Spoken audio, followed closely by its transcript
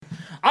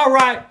All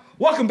right.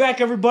 Welcome back,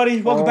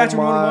 everybody. Welcome back to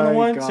Roman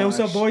 101. Say what's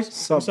up, boys.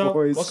 What's up,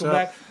 boys? Welcome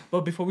back.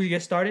 But before we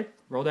get started,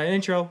 roll that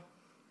intro.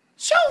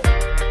 Show.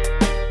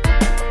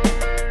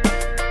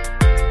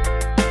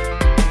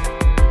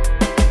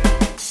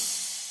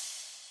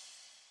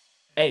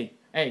 Hey,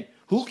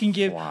 who can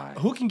give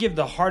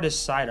the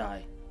hardest side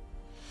eye?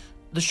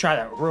 Let's try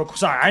that real quick.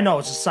 Sorry, I know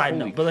it's a side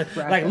note, but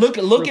like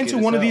look into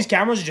one of these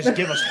cameras and just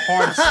give us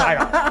hard side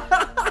eye.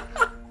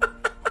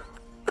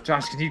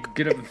 Josh, can you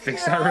get up and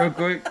fix that real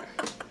quick?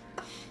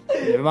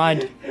 Never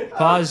mind.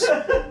 Pause.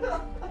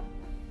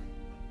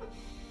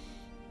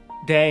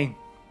 Dang.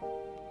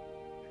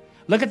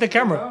 Look at the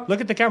camera.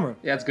 Look at the camera.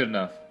 Yeah, it's good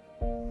enough.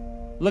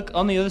 Look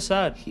on the other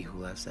side. He who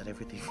laughs at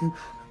everything.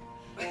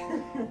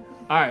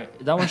 All right,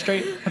 that one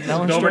straight. That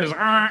one Over straight. just,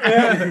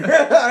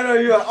 I know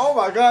you're like, oh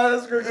my god,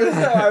 that's great.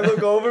 I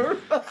look over.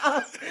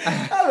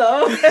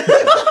 Hello.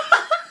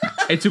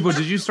 Hey, Tupo,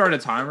 did you start a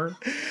timer?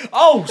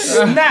 Oh,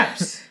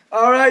 snaps.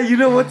 All right, you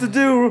know what to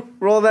do.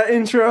 Roll that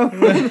intro.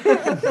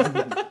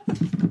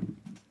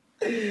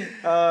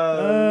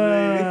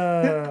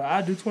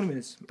 I'll do 20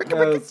 minutes.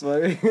 That's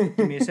funny. Give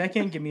me a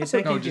second. Give me a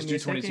second. No, give just me do a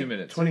 22 second.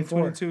 minutes.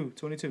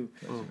 22.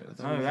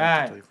 All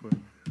right.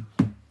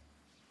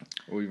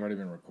 Well, we've already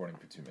been recording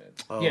for 2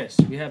 minutes. Oh. Yes,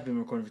 we have been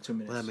recording for 2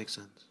 minutes. Well, that makes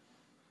sense.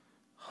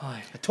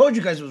 Hi. I told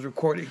you guys it was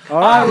recording. All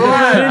right, roll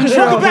that intro.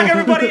 Welcome back,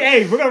 everybody.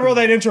 Hey, we're gonna roll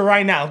that intro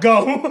right now.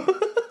 Go.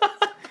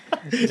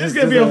 This is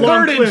gonna be a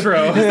long third clip.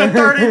 intro. It's the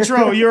third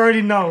intro. You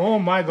already know. Oh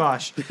my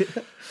gosh.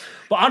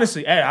 But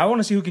honestly, hey, I want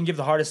to see who can give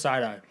the hardest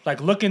side eye. Like,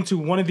 look into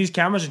one of these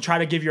cameras and try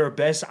to give your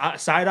best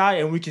side eye,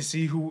 and we can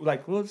see who.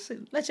 Like, we'll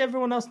let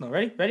everyone else know.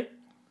 Ready? Ready?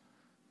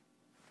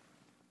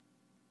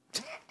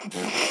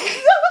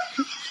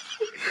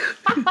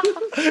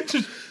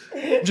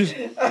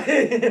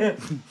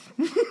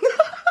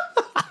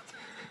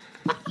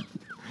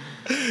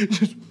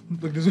 just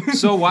look this way.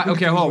 So why?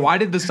 Okay, hold on. Why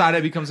did the side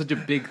eye become such a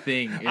big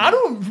thing?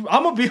 I'm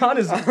gonna be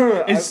honest.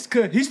 It's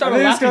good. He I started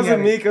think it's laughing because at of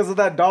me, me. because of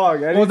that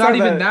dog. Well, not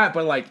even that,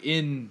 but like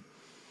in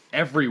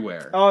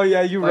everywhere. Oh,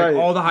 yeah, you're Like right.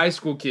 all the high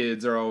school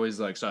kids are always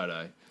like side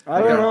eye. I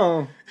don't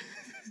know.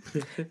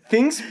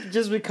 Things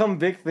just become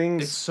big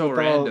things. It's so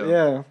without- random.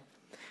 Yeah.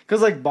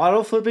 Because, like,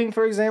 bottle flipping,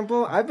 for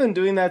example, I've been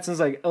doing that since,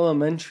 like,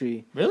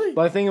 elementary. Really?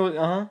 But I think it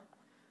was,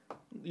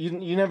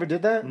 You never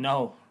did that?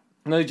 No.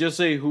 No, you just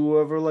say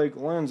whoever, like,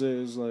 lands it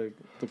is, like,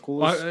 the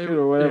coolest kid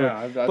or whatever.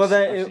 Yeah, But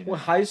then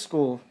high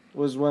school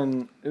was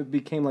when it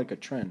became, like, a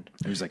trend.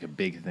 It was like a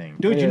big thing.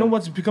 Dude, Yeah. you know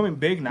what's becoming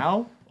big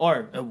now?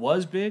 Or it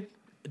was big?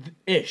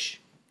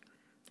 Ish.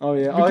 Oh,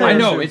 yeah. Because- Oh, yeah, I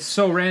know sure. it's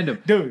so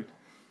random. Dude,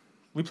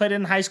 we played it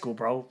in high school,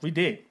 bro. We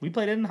did. We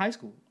played it in high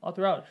school. All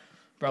throughout.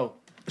 Bro.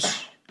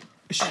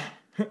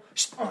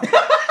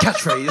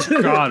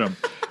 Catchphrase. Got him.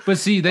 But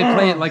see, they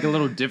play it like a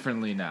little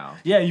differently now.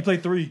 Yeah, you play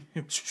 3.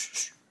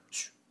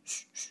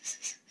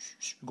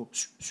 Go.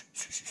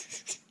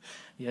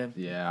 Yeah.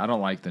 Yeah, I don't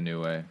like the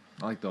new way.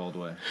 I like the old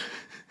way.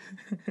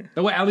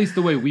 At least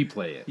the way we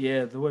play it,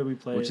 Yeah, the way we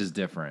played which it. is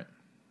different.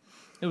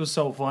 It was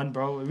so fun,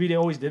 bro. We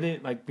always did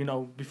it, like, you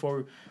know,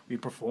 before we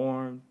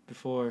performed,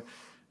 before.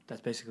 That's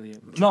basically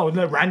it. No,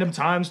 the random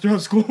times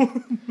throughout school.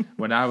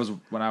 When I was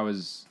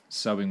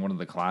subbing one of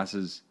the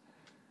classes,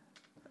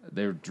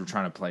 they were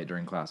trying to play it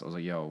during class. I was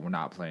like, "Yo, we're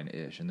not playing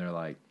Ish," and they're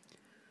like,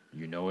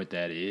 "You know what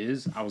that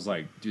is?" I was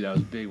like, "Dude, that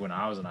was big when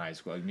I was in high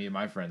school. Like me and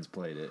my friends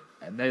played it,"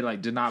 and they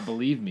like did not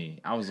believe me.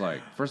 I was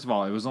like, first of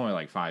all, it was only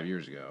like 5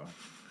 years ago.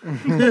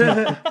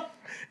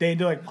 They're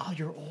like, "Wow,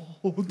 you're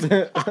old."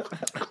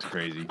 It's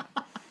crazy.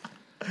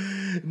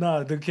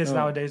 No, the kids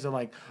nowadays are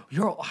like,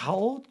 "You're how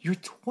old? You're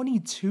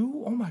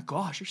 22? Oh my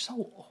gosh, you're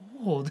so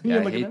old." Yeah,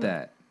 You're I looking hate at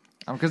that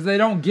because they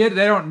don't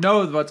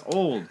know what's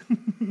old.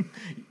 them.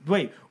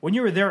 Wait, when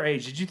you were their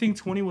age, did you think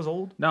 20 was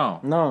old? No.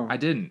 I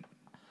didn't.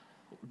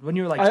 When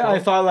you were like 12? I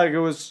thought, like, it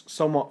was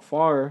somewhat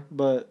far,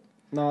 but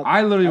not...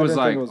 I literally was didn't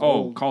like, think it was "Oh,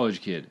 old.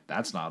 college kid.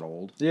 That's not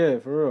old." Yeah,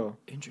 for real.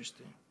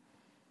 Interesting.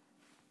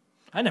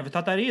 I never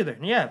thought that either.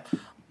 Yeah.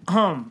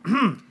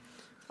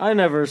 I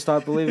never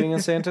stopped believing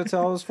in Santa till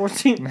I was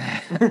 14.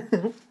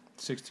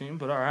 16,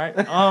 but all right.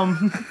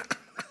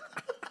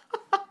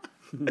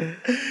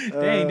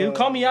 Dang, dude,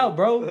 call me out,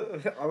 bro.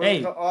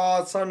 Hey.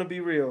 Oh, it's time to be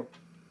real.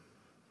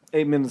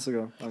 8 minutes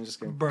ago. I'm just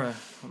kidding. Bruh.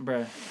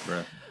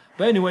 Bruh.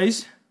 But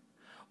anyways,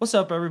 what's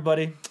up,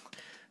 everybody?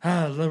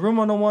 The Room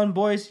 101,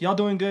 boys. Y'all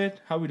doing good?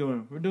 How we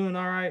doing? We're doing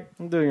all right.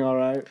 I'm doing all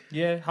right.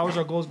 Yeah. How is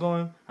our goals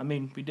going? I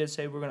mean, we did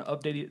say we're going to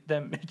update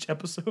them each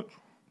episode.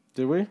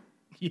 Did we?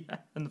 Yeah,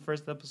 in the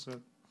first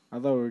episode. I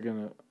thought we were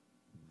gonna.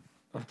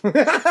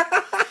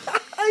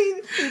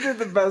 He did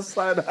the best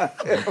side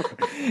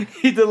eye.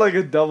 He did like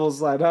a double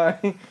side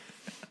eye.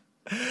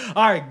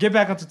 All right, get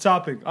back onto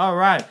topic. All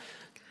right.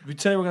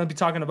 Today we're going to be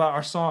talking about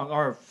our song,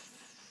 our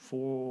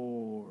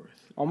fourth.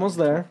 Almost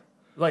there.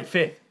 Like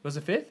fifth. Was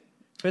it fifth?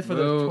 Fifth for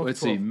the Moon, 12th. let's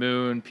see.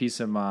 Moon, Peace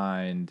of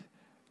Mind,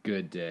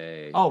 Good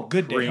Day. Oh,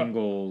 Good Day.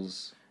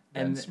 Pringles,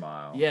 and And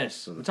Smile. Yes,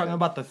 So we're the talking fifth.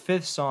 about the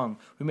fifth song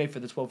we made for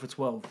the 12 for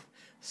 12.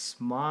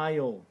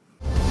 Smile.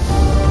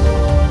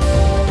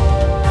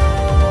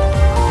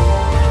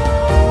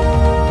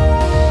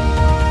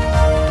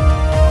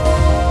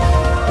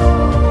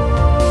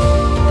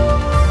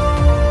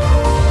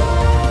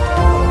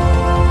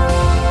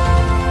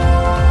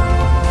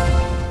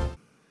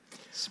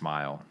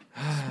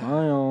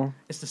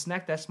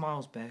 snack that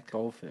smiles back.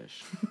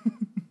 Goldfish.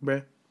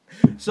 Bruh.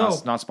 So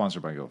Not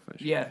sponsored by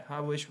Goldfish. yeah, I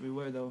wish we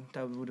were though.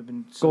 That would have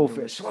been so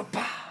Goldfish.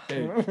 delicious.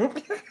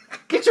 Dude.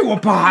 Get your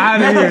wapa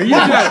out of here.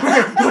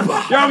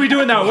 Y'all be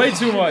doing that way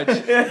too much.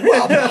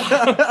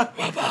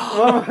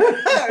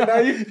 Now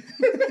you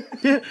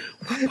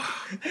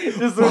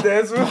just the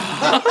dance move.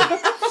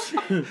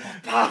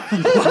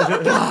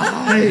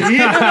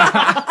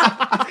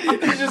 You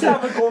just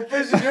have a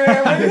goldfish in your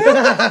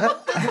hand.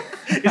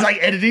 He's like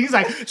editing. He's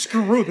like,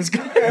 screw this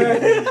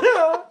guy.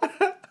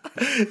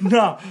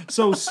 No.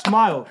 So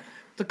Smile.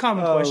 The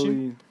common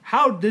question: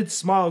 how did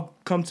Smile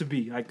come to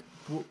be? Like,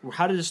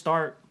 how did it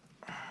start?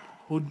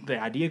 Who did the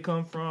idea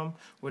come from?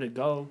 Where did it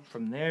go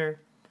from there?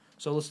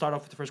 So let's start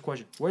off with the first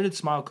question: where did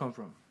Smile come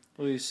from?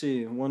 Well, you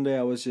see, one day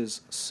I was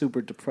just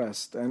super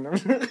depressed, and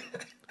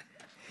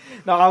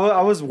no,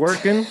 I was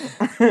working.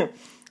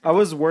 I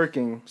was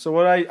working. So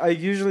what I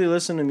usually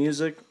listen to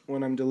music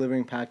when I'm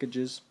delivering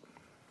packages,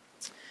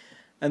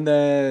 and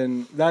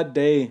then that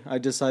day I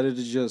decided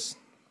to just,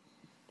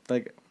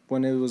 like,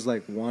 when it was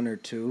like 1 or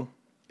 2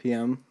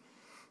 p.m.,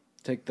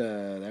 take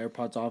the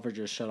AirPods off or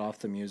just shut off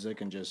the music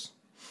and just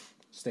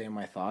stay in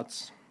my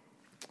thoughts.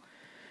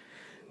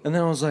 And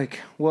then I was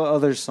like, what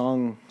other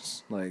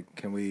songs like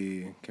can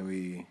we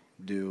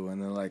do?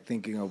 And then like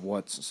thinking of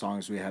what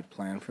songs we had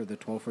planned for the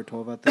 12 for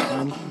 12 at the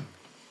time.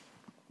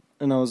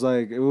 And I was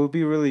like, it would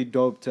be really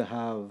dope to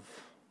have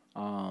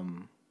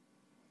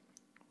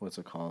what's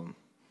it called?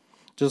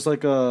 Just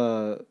like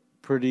a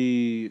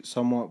pretty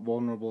somewhat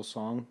vulnerable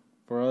song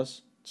for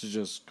us to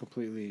just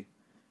completely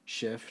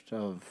shift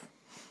of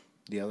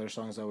the other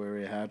songs that we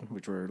already had,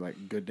 which were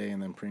like Good Day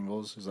and then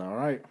Pringles. Is like, all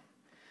right,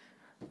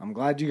 I'm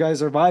glad you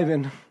guys are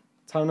vibing.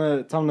 Time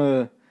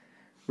to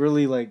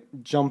really like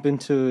jump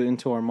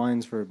into our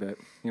minds for a bit,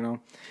 you know.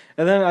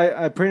 And then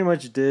I pretty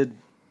much did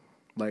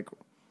like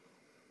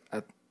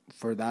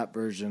for that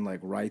version like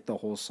write the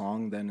whole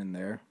song then and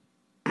there.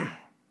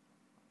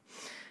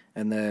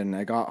 And then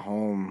I got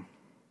home,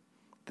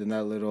 then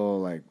that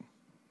little like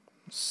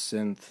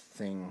synth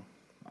thing,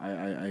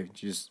 I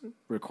just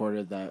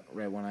recorded that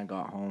right when I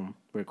got home.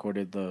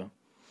 Recorded the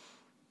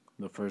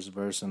first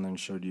verse and then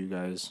showed you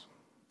guys.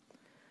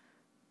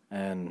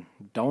 And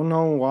don't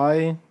know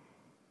why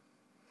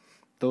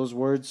those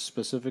words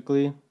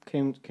specifically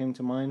came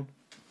to mind,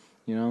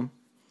 you know.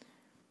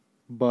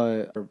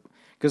 But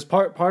because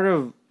part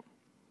of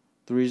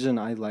the reason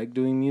I like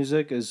doing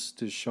music is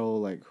to show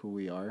like who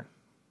we are,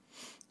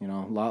 you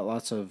know.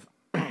 Lots of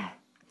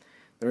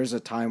there is a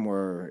time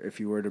where if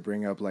you were to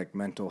bring up like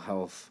mental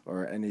health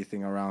or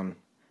anything around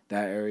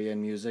that area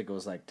in music, it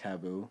was like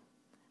taboo,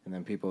 and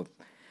then people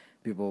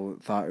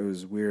thought it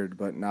was weird.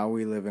 But now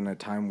we live in a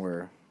time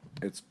where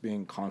it's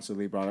being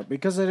constantly brought up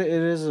because it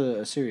is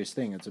a serious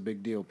thing. It's a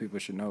big deal. People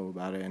should know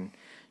about it and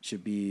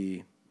should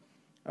be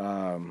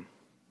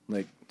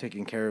like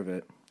taking care of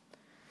it.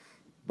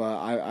 But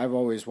I've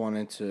always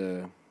wanted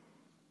to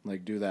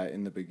like do that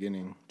in the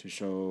beginning to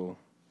show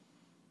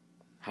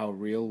how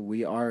real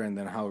we are and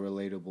then how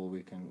relatable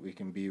we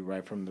can be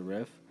right from the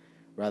riff,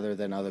 rather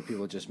than other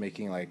people just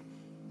making like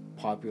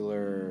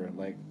popular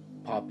like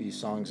poppy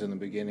songs in the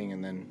beginning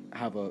and then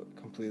have a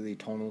completely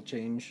tonal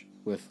change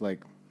with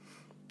like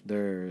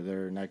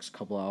their next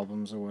couple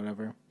albums or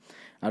whatever.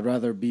 I'd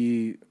rather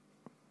be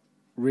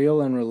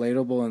real and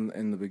relatable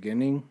in the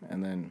beginning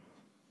and then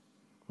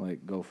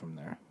like go from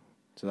there.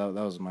 So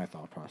that was my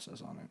thought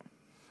process on it.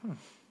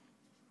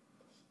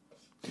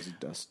 It's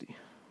dusty.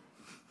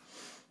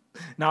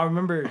 Now I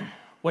remember.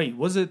 Wait,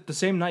 was it the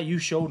same night you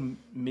showed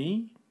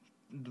me?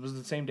 Was it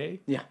the same day?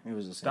 Yeah, it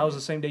was the same. That was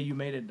the same day you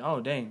made it.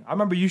 Oh dang! I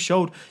remember you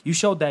showed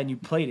that and you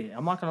played it.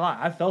 I'm not gonna lie,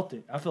 I felt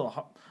it. I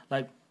feel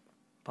like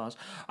pause.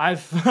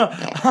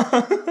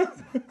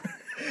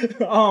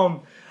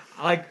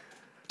 Like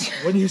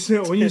when you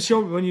sang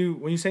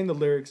the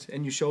lyrics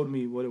and you showed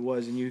me what it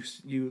was and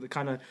you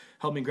kind of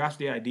helped me grasp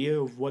the idea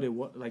of what it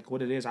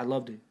is. I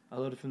loved it. I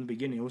loved it from the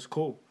beginning. It was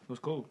cool.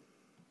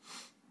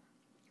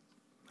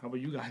 How about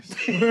you guys?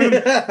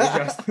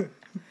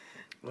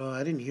 Well,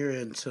 I didn't hear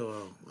it until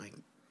I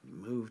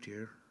moved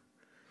here,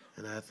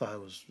 and I thought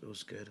it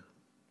was good.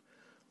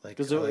 Like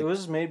because it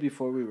was made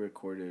before we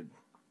recorded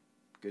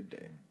Good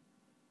Day,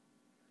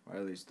 or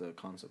at least the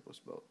concept was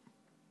built.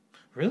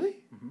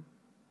 Really?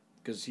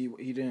 Because he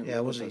didn't. Yeah,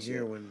 I wasn't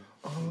here when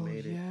we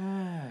made it.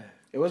 Yeah.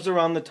 It was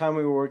around the time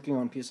we were working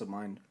on Peace of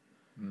Mind.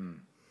 Oh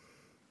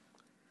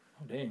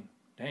dang.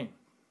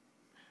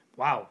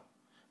 Wow.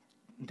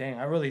 Dang,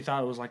 I really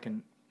thought it was like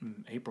in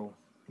April,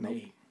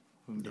 May.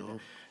 No.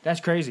 That's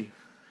crazy.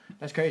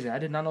 I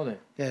did not know that.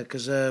 Yeah,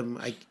 because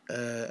I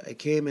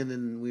came and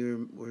then we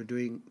were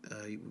doing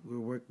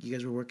you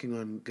guys were working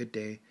on Good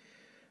Day,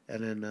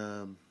 and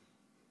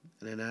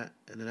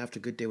then after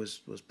Good Day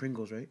was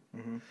Pringles, right?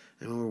 Mm-hmm.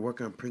 And when we were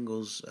working on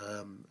Pringles,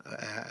 I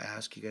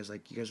asked you guys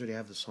like, you guys already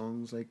have the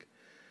songs like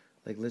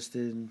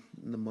listed in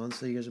the months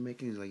that you guys are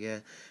making? He's like, yeah. I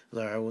was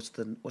like, all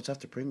right, what's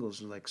after Pringles?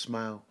 And like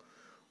Smile.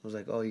 I was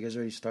like, oh, you guys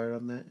already started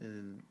on that?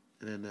 And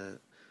then I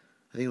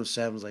think it was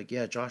Sam was like,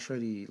 yeah, Josh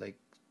already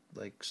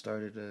like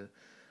started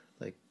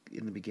like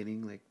in the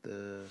beginning, like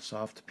the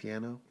soft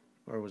piano,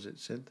 or was it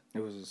synth?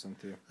 It was a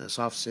synth, yeah. A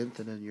soft synth,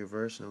 and then your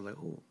verse, and I was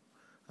like, oh,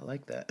 I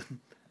like that.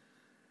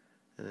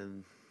 And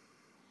then,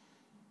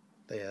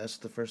 yeah, that's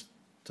the first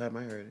time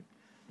I heard it.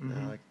 And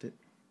I liked it.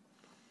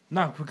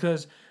 No,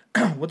 because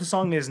what the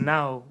song is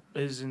now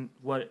isn't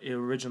what it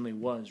originally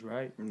was,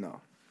 right?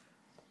 No.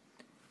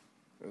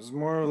 It was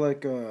more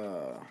like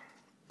a...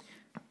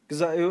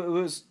 Because it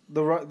was...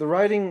 The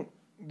writing...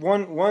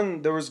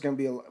 One, there was going to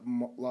be a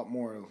lot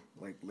more,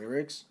 like,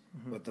 lyrics,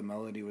 but the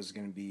melody was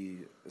going to be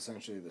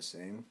essentially the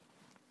same.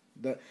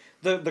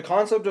 The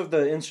concept of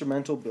the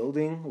instrumental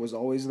building was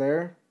always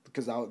there,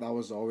 because that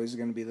was always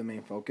going to be the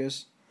main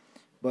focus.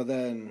 But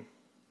then...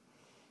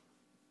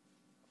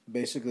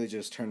 basically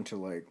just turned to,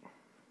 like...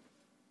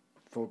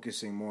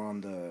 focusing more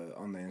on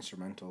the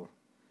instrumental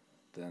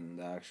than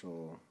the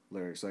actual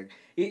lyrics. Like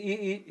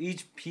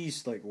each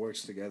piece like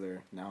works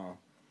together now,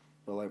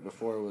 but like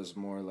before it was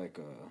more like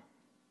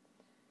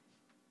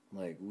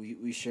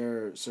we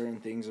share certain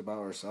things about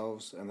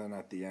ourselves, and then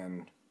at the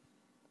end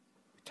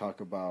we talk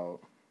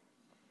about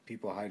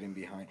people hiding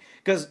behind,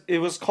 because it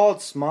was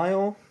called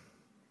Smile,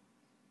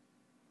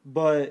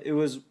 but it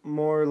was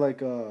more like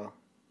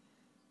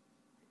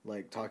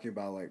talking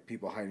about like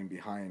people hiding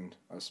behind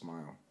a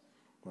smile.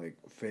 Like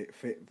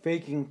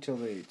faking till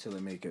they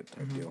make it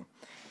type deal,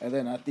 and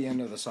then at the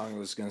end of the song it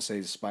was gonna say,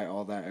 despite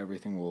all that,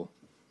 everything will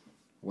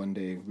one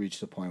day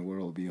reach the point where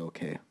it'll be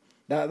okay.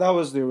 That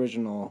was the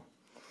original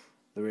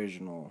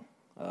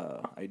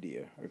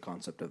idea or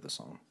concept of the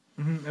song.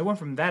 Mm-hmm. It went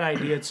from that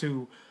idea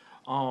to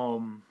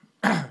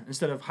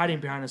instead of hiding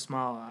behind a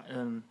smile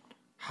and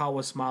how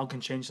a smile can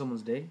change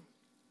someone's day,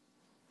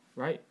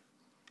 right?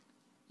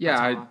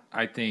 Yeah,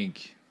 I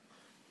think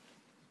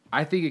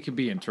it can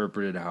be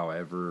interpreted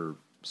however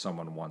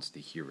someone wants to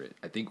hear it.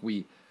 I think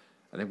we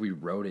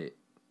wrote it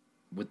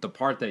with the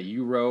part that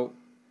you wrote,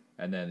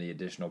 and then the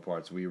additional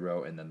parts we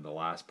wrote, and then the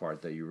last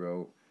part that you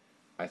wrote.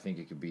 I think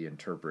it could be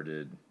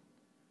interpreted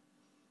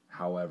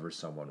however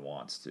someone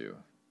wants to.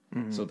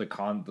 Mm-hmm. So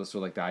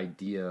the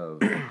idea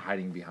of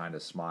hiding behind a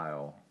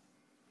smile,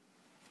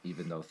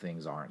 even though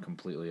things aren't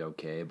completely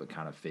okay, but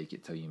kind of fake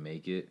it till you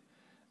make it,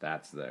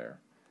 that's there.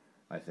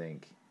 I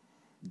think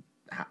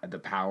the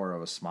power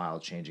of a smile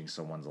changing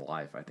someone's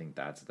life, I think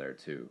that's there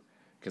too.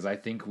 Because I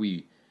think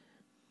we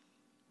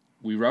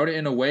wrote it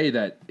in a way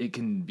that it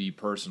can be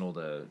personal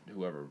to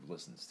whoever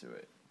listens to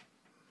it.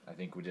 I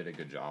think we did a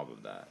good job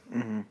of that,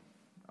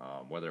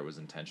 whether it was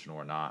intentional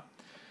or not.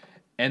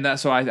 And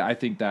so I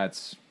think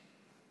that's,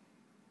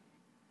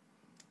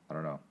 I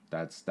don't know,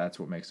 that's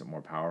what makes it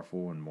more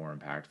powerful and more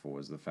impactful,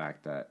 is the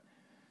fact that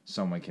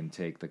someone can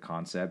take the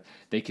concept,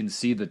 they can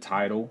see the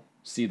title,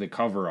 see the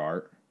cover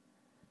art,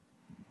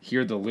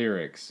 hear the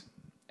lyrics,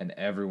 and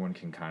everyone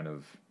can kind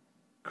of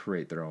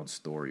create their own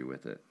story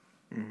with it.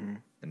 Mm-hmm.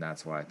 And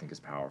that's why I think it's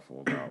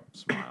powerful about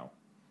Smile.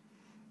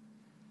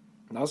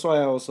 That's why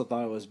I also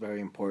thought it was very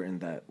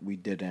important that we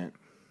didn't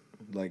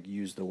like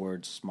use the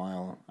word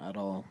smile at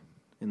all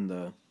in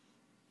the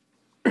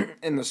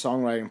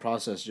songwriting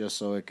process, just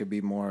so it could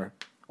be more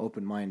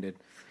open-minded.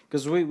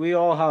 Because we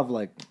all have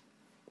like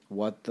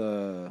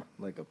a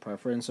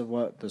preference of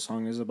what the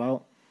song is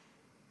about.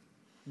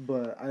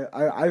 But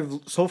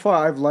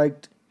I've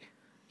liked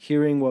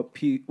hearing what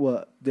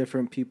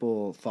different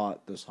people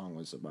thought the song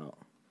was about.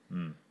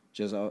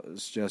 Just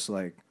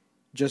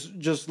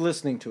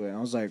listening to it. I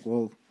was like,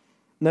 well,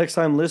 next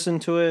time listen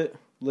to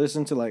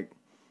like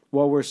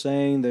what we're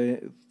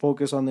saying.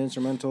 Focus on the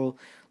instrumental.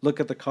 Look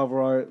at the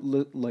cover art.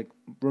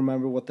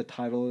 Remember what the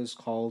title is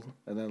called,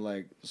 and then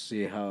like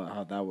see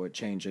how that would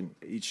change. And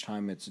each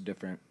time it's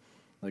different.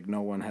 Like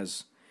no one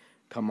has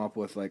come up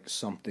with like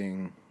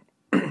something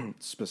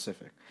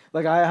specific.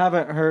 Like I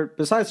haven't heard,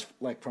 besides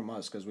like from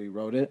us because we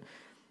wrote it,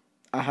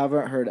 I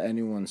haven't heard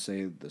anyone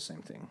say the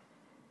same thing.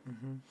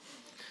 Mm-hmm.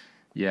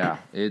 Yeah,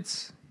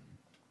 it's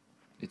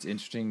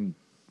interesting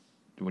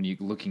when you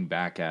looking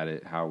back at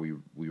it, how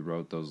we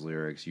wrote those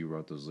lyrics, you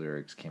wrote those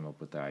lyrics, came up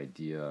with the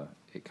idea.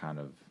 It kind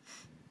of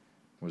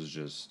was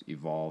just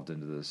evolved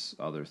into this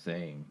other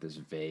thing, this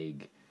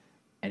vague,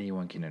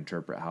 anyone can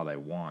interpret how they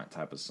want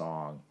type of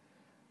song,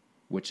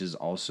 which is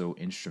also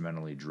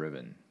instrumentally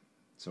driven.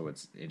 So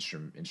it's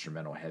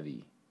instrumental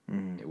heavy,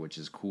 which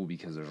is cool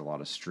because there's a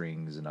lot of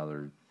strings and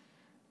other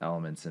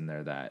elements in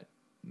there that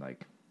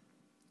like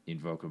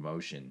invoke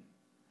emotion,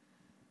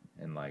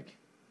 and like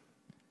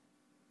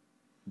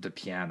the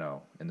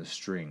piano and the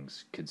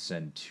strings could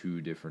send two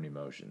different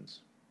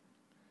emotions,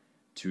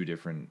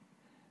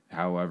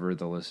 however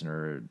the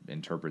listener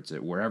interprets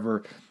it,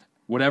 whatever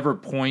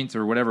point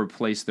or whatever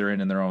place they're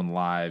in their own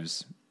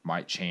lives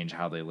might change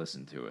how they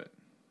listen to it.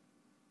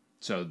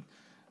 So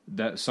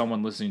that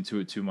someone listening to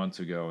it 2 months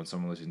ago and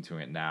someone listening to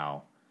it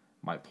now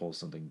might pull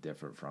something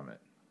different from it.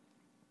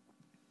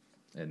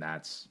 And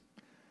I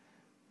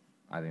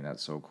think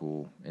that's so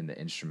cool. And the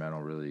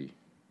instrumental really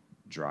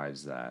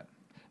drives that.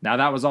 Now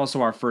that was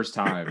also our first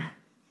time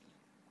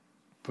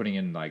putting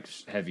in like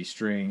heavy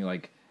string.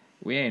 Like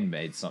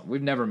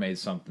we've never made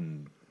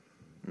something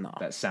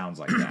that sounds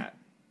like that.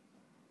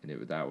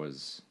 and that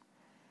was.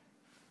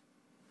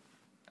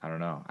 I don't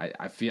know.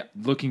 I feel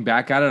looking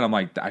back at it, I'm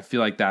like, I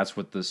feel like that's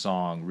what the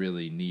song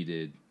really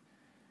needed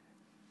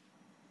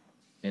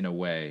in a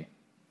way.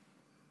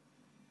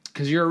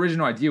 Because your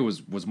original idea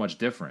was much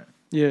different.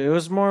 Yeah, it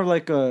was more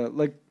like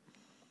like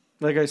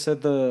I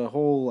said, the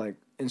whole like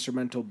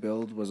instrumental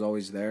build was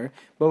always there,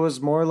 but it was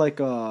more like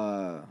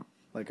a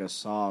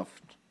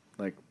soft,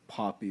 like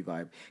poppy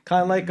vibe,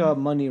 kind of like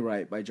 "Money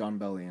Right" by John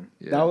Bellion.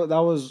 Yeah.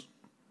 That was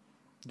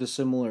the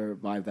similar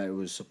vibe that it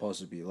was supposed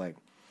to be like.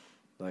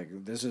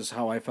 Like, this is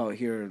how I felt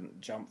here,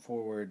 jump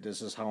forward,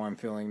 this is how I'm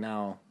feeling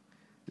now.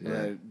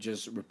 Yeah.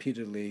 Just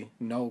repeatedly,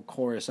 no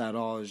chorus at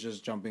all, it's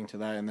just jumping to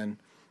that, and then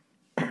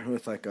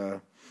with like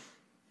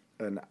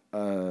an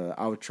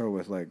outro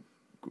with like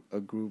a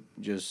group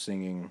just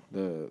singing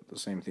the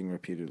same thing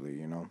repeatedly,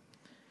 you know?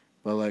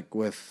 But like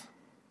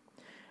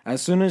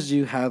as soon as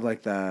you had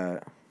like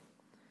that,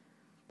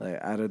 like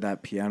added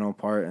that piano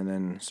part and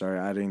then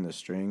started adding the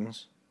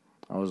strings,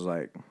 I was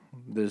like,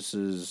 this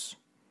is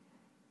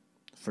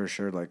for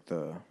sure like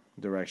the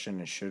direction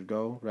it should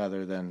go,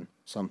 rather than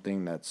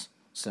something that's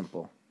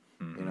simple,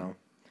 you know?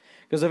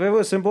 Because if it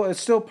was simple, it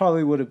still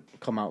probably would have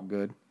come out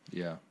good.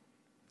 Yeah.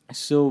 I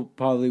still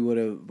probably would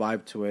have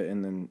vibed to it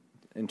and then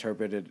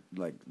interpreted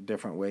like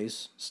different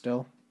ways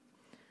still.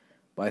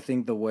 But I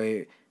think the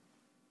way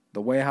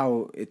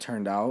how it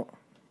turned out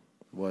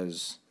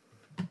was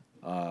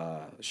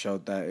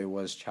showed that it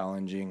was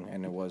challenging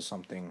and it was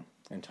something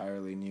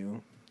entirely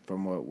new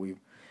from what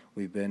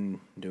we've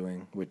been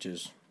doing, which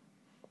is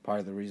part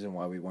of the reason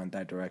why we went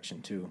that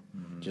direction too.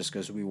 Just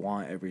because we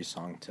want every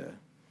song to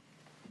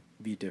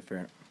be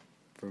different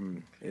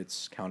from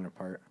its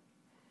counterpart.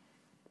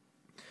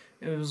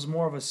 It was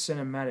more of a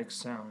cinematic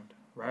sound,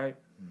 right?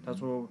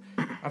 That's what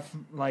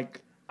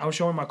I was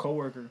showing my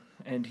coworker,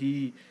 and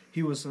he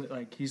was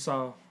like, he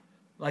saw,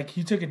 like,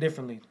 he took it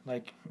differently.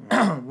 Like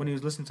when he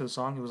was listening to the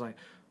song, he was like,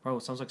 "Bro,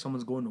 it sounds like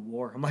someone's going to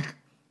war." I'm like,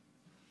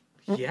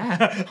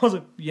 "Yeah." I was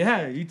like,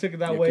 "Yeah." He took it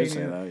that way. Could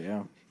say that,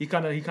 yeah. He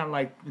kind of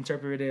like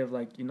interpreted it of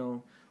like, you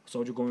know, a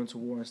soldier going to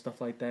war and stuff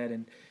like that,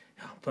 and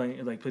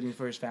putting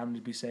for his family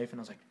to be safe. And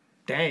I was like,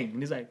 "Dang!"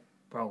 And he's like,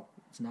 "Bro,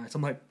 it's nice."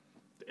 I'm like,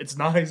 "It's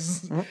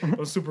nice." It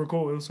was super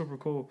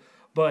cool.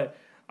 But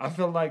I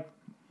feel like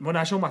when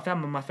I showed my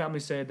family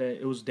said that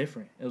it was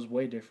different. It was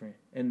way different,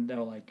 and they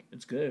were like,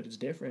 "It's good. It's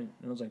different."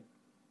 And I was like,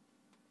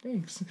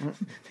 "Thanks,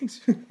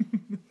 thanks."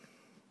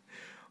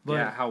 But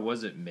yeah, how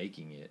was it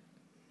making it?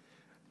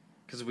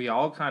 Because we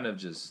all kind of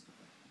just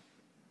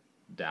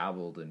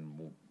dabbled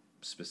in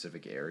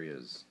specific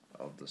areas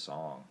of the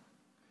song.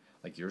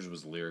 Like, yours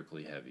was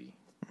lyrically heavy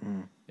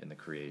in the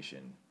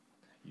creation.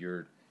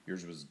 Yours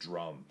was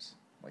drums,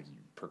 like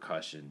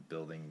percussion,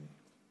 building,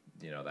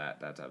 you know, that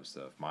type of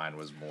stuff. Mine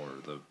was more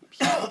the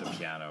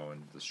piano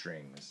and the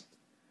strings.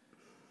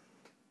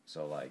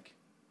 So, like,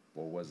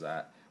 what was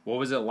that? What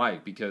was it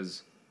like?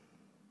 Because,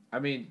 I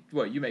mean,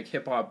 you make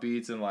hip-hop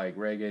beats and, like,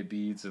 reggae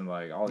beats and,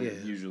 like, all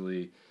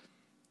usually,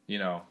 you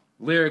know,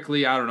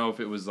 lyrically, I don't know if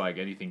it was, like,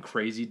 anything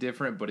crazy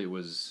different, but it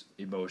was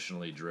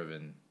emotionally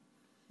driven.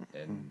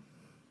 And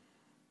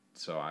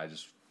so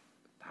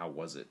how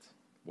was it?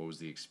 What was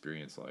the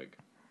experience like?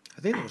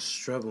 I think I was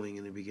struggling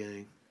in the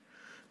beginning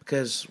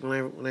because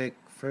when I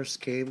first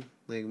came,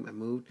 like I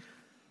moved,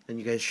 and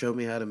you guys showed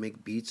me how to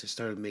make beats, I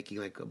started making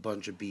like a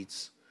bunch of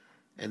beats,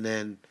 and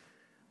then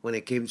when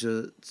it came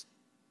to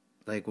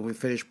like when we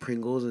finished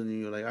Pringles, and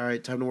you're like, "All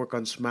right, time to work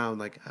on Smile," I'm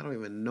like, I don't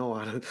even know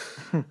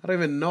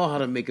how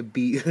to make a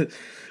beat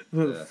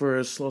for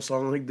a slow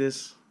song like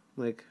this.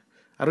 Like,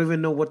 I don't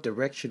even know what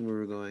direction we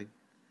were going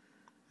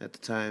at the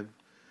time.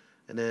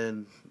 And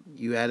then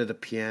you added a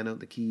piano,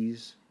 the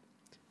keys.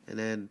 And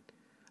then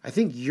I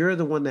think you're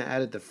the one that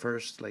added the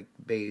first, like,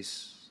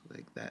 bass,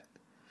 like that.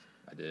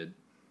 I did.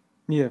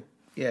 Yeah.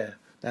 Yeah,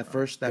 that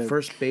first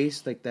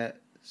bass, like that,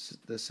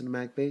 the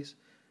cinematic bass.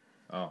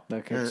 Oh.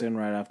 That kicks in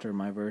right after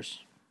my verse.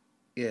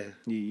 Yeah.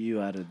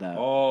 You added that.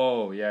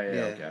 Oh, yeah.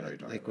 Okay, I know what you're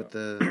talking like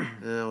about.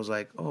 and I was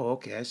like, oh,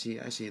 okay, I see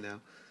now.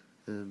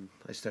 And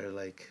I started,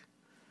 like,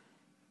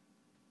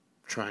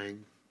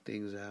 trying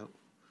things out.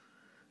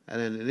 And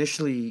then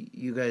initially,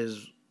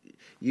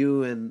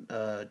 you and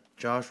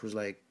Josh was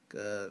like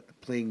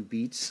playing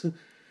beats in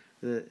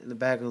the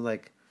back. And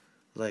like,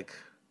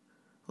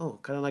 oh,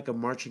 kind of like a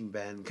marching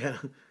band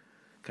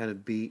kind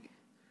of beat.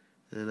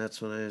 And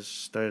that's when I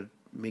started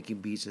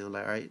making beats. And I'm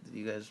like, all right,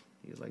 you guys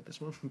like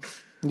this one?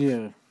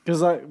 Yeah,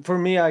 because for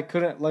me, I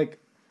couldn't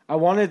I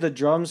wanted the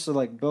drums to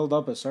like build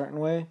up a certain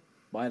way,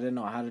 but I didn't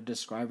know how to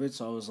describe it.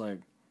 So I was like,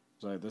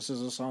 this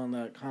is a song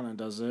that kind of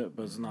does it,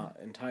 but it's not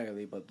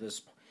entirely. But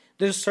this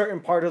certain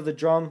part of the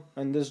drum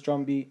and this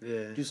drum beat,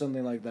 do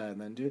something like that,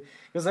 and then do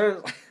because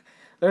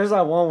there's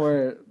that one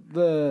where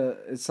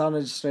it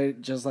sounded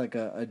straight just like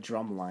a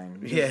drum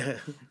line,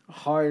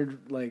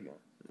 hard like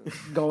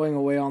going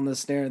away on the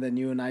snare. And then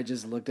you and I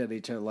just looked at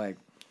each other like,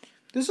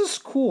 this is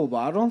cool, but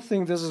I don't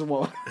think this is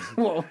what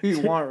we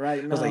want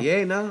right now. I was like,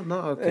 yeah, no,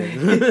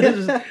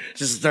 okay.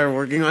 just start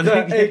working on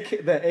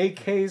the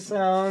AK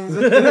sounds.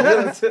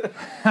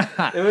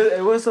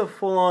 It was a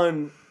full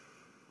on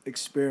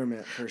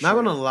experiment for sure. Not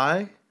gonna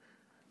lie,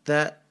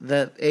 that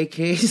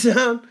AK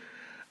sound,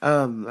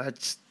 I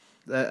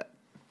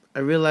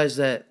realized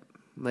that,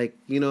 like,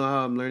 you know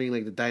how I'm learning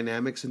like the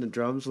dynamics in the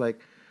drums,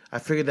 like I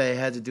figured that it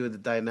had to do with the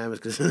dynamics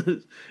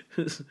because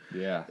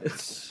Yeah.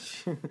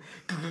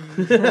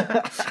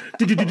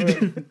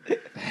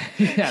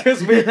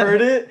 Because we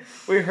heard it.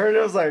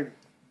 It was like,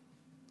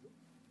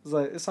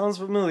 it sounds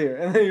familiar.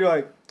 And then you're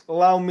like,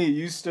 allow me.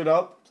 You stood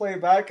up, play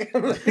it back.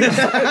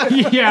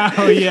 Yeah,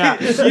 oh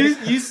yeah.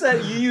 you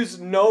said you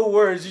used no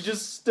words. You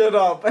just stood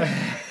up.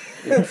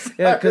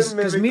 yeah, because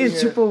me and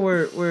Chupo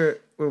were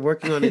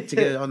working on it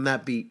together on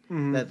that beat,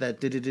 that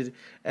did,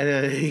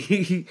 and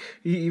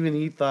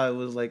he thought it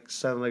was like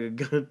sounded like a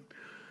gun,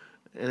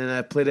 and then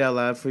I played it out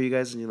loud for you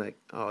guys, and you're like,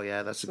 oh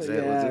yeah, that's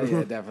exactly what it Yeah,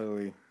 is.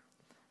 definitely.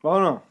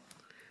 Oh no.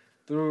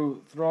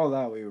 Through all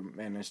that, we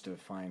managed to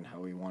find how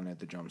we wanted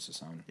the drums to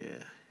sound.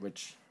 Yeah.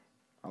 Which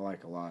I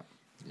like a lot.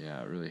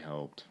 Yeah, it really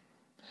helped.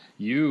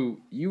 You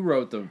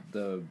wrote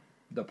the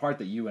part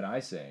that you and I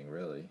sang,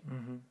 really.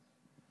 Mm-hmm.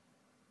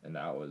 And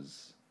that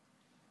was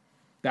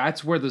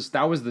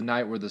the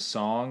night where the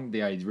song,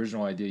 the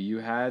original idea you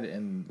had,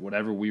 and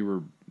whatever we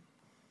were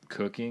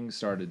cooking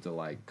started to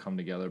like come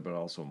together, but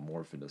also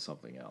morph into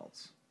something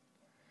else.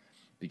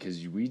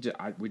 Because we just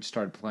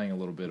started playing a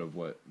little bit of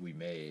what we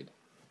made,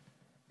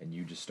 and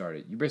you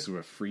basically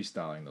were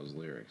freestyling those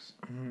lyrics.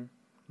 Mm-hmm.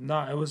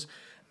 No, it was,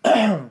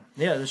 yeah,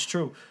 that's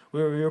true.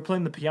 We were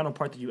playing the piano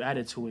part that you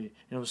added to it,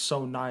 and it was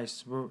so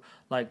nice. We're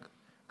like,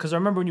 because I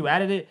remember when you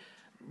added it,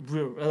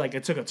 like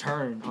it took a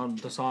turn on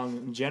the song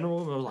in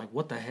general. I was like,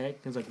 what the heck?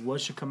 It was like,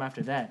 what should come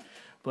after that?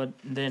 But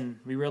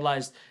then we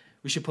realized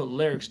we should put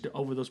lyrics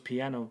over those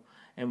piano,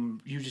 and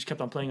you just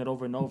kept on playing it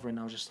over and over, and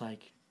I was just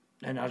like,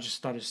 and I just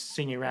started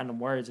singing random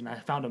words, and I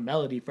found a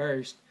melody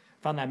first,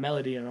 found that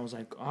melody, and I was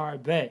like, all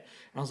right, bet.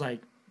 And I was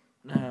like,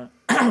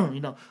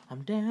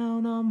 I'm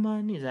down on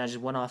my knees. And I just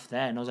went off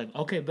that, and I was like,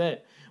 okay,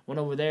 bet. Went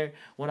over there,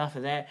 went off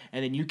of that,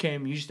 and then you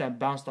just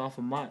bounced off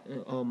of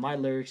my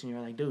lyrics, and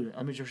you're like, dude,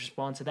 let me just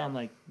respond to that. I'm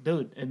like,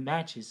 dude, it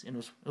matches, and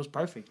it was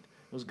perfect.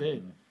 It was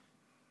good.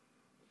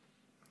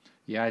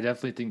 Yeah, I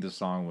definitely think the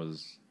song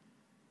was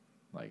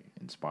like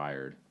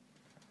inspired,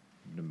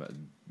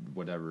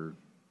 whatever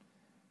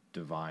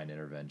divine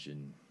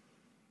intervention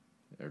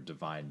or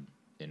divine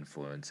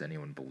influence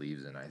anyone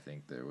believes in. I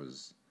think there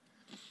was,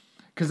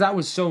 because that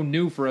was so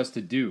new for us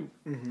to do,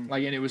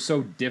 like, and it was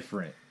so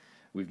different.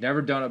 We've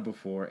never done it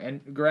before,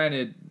 and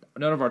granted,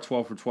 none of our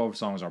 12 for 12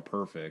 songs are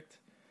perfect.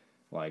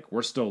 Like,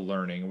 we're still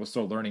learning. We're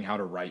still learning how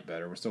to write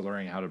better. We're still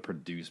learning how to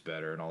produce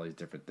better and all these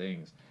different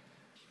things.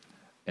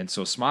 And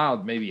so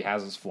Smile maybe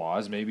has its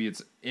flaws. Maybe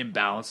it's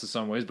imbalanced in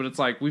some ways, but it's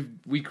like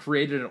we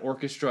created an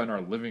orchestra in our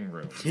living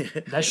room.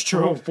 That's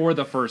true. For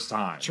the first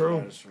time.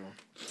 True.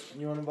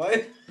 You want to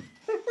bite?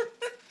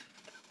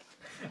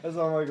 I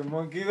sound like a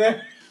monkey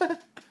there.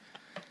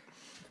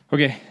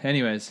 Okay,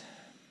 anyways.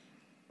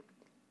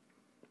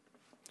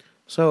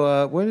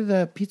 So, where did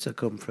that pizza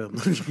come from?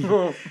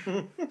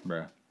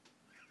 Bruh.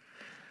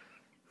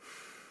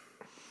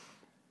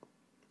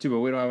 Dude, but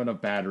we don't have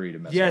enough battery to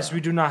mess around. Yes, we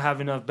do not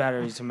have enough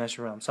batteries to mess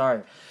around.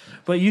 Sorry.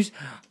 But I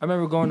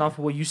remember going off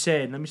of what you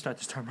said. Let me start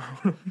this timer.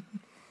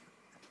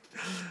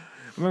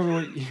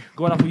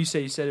 Going off what you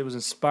said. You said it was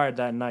inspired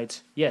that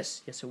night.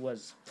 Yes, it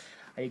was.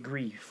 I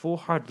agree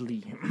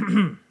full-heartedly.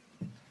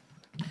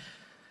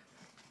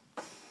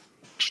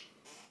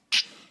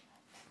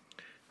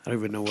 I don't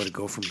even know where to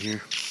go from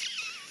here.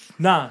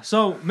 Nah,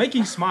 so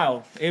making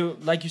Smile,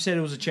 like you said,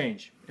 it was a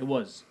change. It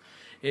was.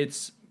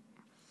 It's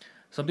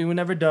something we've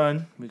never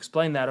done. We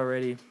explained that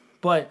already.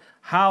 But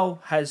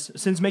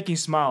since making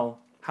Smile,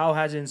 how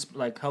has it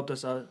like helped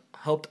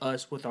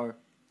us with our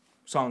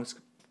songs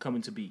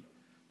coming to be?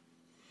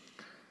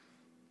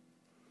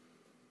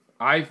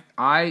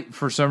 I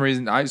for some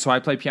reason I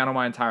play piano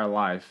my entire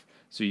life,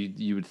 so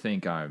you would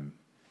think I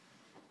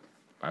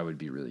would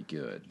be really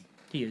good.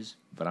 He is.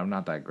 But I'm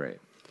not that great.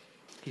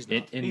 He's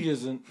not. He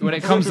isn't. When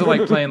it comes to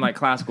like playing like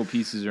classical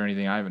pieces or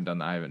anything, I haven't done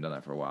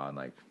that for a while, and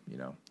like, you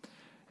know,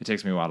 it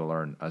takes me a while to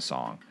learn a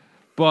song.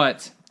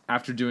 But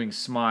after doing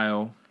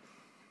Smile,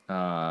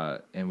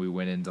 and we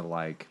went into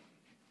like,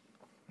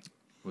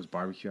 was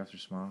Barbecue after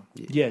Smile?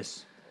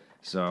 Yes.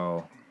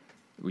 So,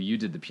 you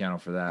did the piano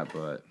for that,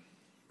 but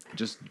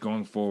just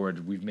going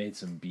forward, we've made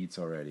some beats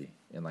already,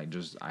 and like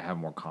I have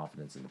more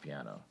confidence in the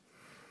piano,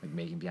 like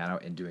making piano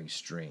and doing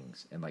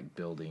strings and like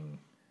building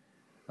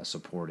a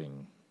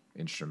supporting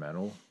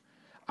instrumental.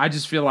 I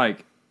just feel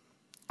like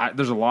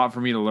there's a lot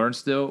for me to learn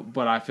still,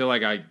 but I feel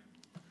like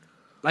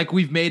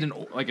we've made an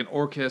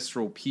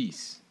orchestral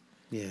piece.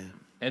 Yeah.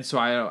 And so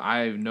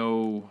I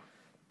know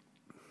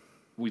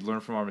we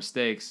learn from our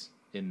mistakes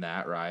in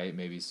that, right?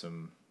 Maybe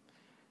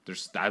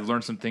I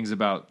learned some things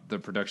about the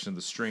production of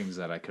the strings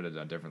that I could have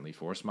done differently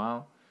for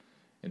Smile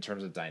in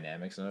terms of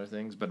dynamics and other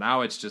things. But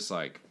now it's just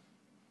like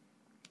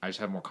I just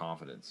have more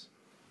confidence,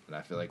 and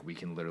I feel like we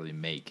can literally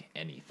make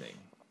anything.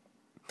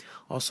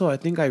 Also, I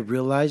think I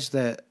realized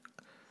that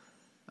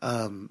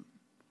that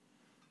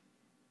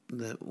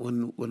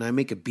when I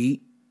make a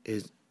beat,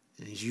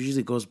 and it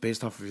usually goes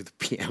based off of the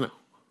piano.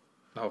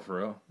 Oh, for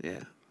real?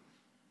 Yeah,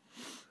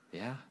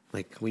 Yeah.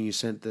 like when you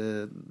sent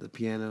the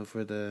piano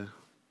for the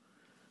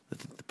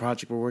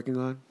project we're working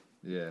on,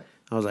 Yeah.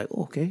 I was like,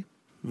 oh, okay.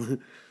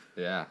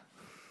 Yeah.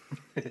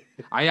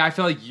 I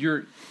feel like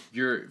you're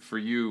for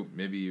you,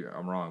 maybe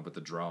I'm wrong, but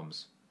the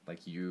drums, like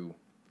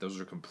those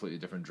are completely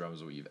different drums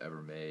than what you've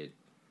ever made.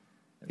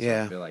 And so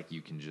Yeah. I feel like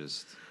you can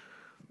just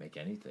make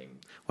anything.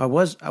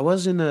 Well, I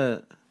was in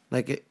a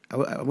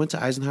I went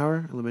to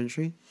Eisenhower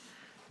Elementary,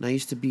 and I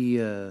used to be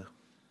the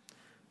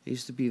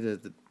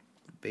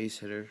bass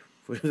hitter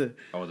for the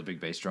Oh, the big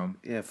bass drum.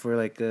 for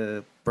like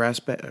a brass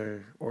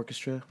or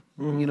orchestra.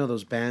 You know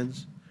those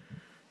bands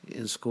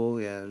in school.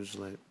 Yeah, it was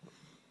like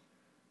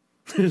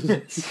With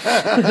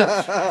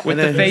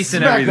the face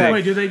and everything.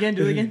 Wait, do they again?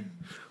 Do they again?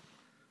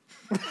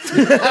 and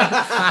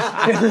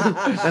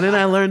then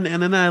I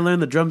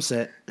learned the drum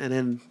set, and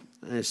then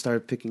I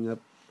started picking up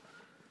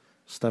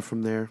stuff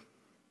from there.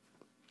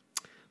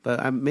 But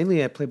I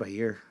play by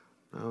ear.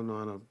 I don't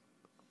know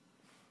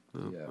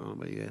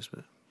about you guys,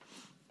 but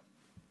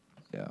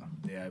Yeah.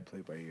 Yeah, I play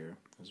by ear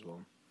as well.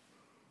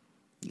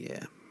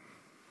 yeah,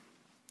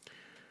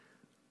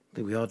 I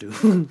think we all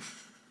do.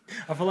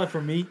 I feel like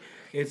for me,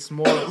 it's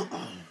more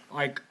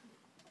like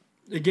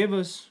it gave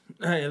us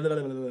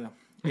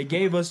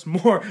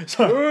more.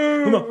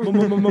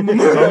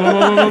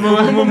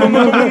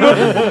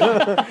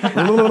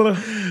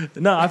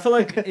 No, I feel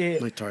like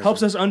it Like Tarzan.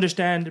 helps us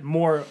understand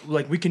more.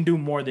 Like we can do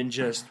more than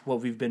just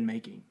what we've been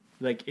making.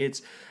 Like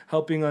it's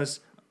helping us,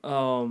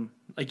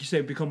 like you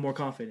said, become more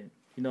confident.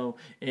 You know,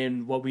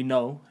 in what we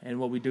know and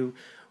what we do.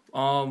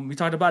 We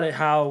talked about it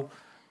how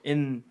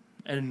in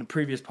the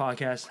previous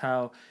podcast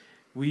how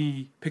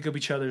we pick up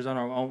each other's on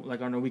our own,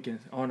 like on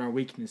our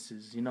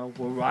weaknesses. You know,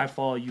 where I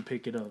fall, you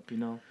pick it up. You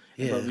know,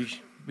 Yeah. but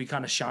we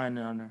kind of shine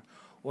on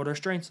what our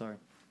strengths are.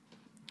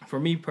 For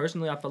me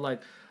personally, I feel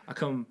like I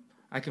can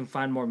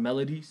find more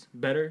melodies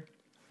better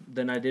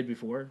than I did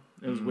before.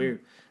 It was weird,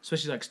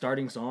 especially like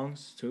starting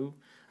songs too.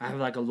 I have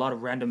like a lot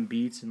of random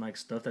beats and like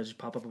stuff that just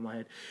pop up in my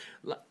head.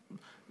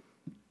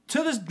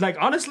 To this, like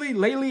honestly,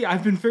 lately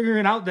I've been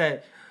figuring out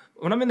that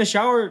when I'm in the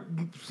shower,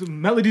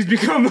 melodies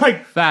become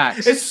like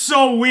Facts. It's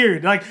so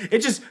weird. Like it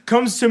just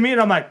comes to me, and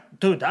I'm like,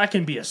 dude, that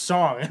can be a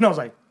song. And I was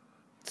like,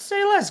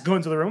 say less. Go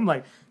into the room, I'm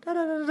like, da,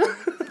 da, da, da.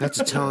 That's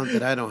a talent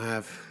that I don't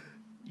have.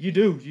 You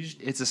do. You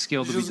just, It's a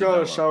skill to You be just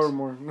gotta developed. shower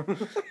more.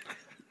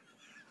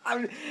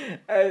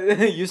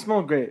 You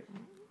smell great.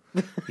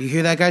 You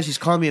hear that, guys? He's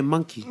calling me a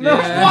monkey. What?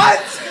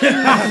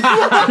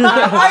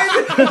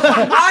 I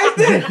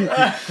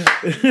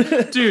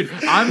did. Dude, we're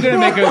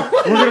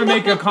gonna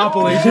make a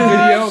compilation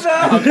video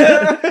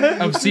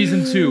of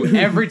season 2.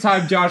 Every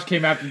time Josh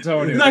came after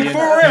Tony. like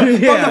for real,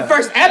 from the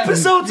first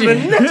episode to the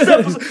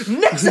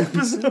next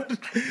episode.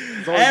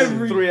 It's only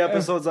been 3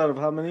 episodes out of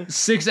how many?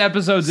 6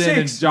 episodes in,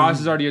 and 6. Josh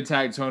has already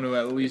attacked Tonu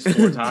at least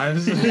 4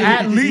 times.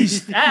 at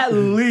least.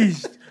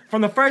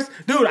 From the first,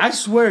 dude, I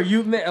swear,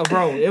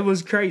 bro, it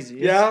was crazy.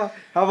 Yeah.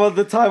 How about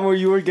the time where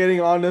you were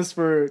getting honest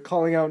for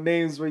calling out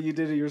names, but you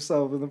did it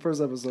yourself in the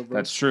first episode, bro?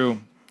 That's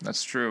true.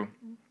 That's true.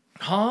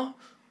 Huh?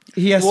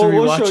 He has We'll to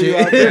rewatch show you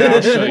it. after. Yeah,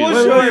 I'll show you.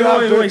 We'll show you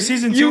after. Wait,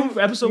 season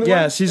 2, episode 1?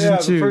 Yeah,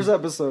 season 2. The first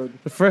episode.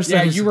 The first Yeah,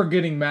 episode. you were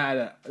getting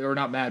mad, or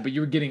not mad, but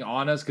you were getting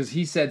on us because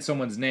he said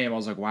someone's name. I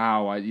was like,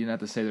 wow, you didn't have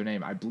to say their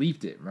name. I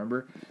bleeped it,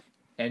 remember?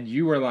 And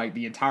you were like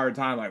the entire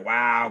time, like,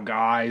 wow,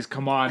 guys,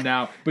 come on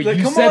now. But Like,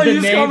 you come said on, the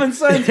use name. common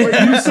sense.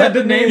 You said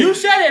the name. You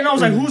said it, and I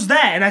was like, "Who's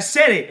that?" And I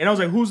said it, and I was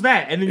like, "Who's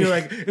that?" And then you're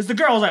like, "It's the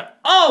girl." I was like,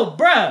 "Oh,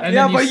 bruh, And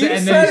Yeah, then but you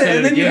and said then it,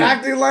 and then you again.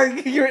 acted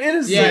like you're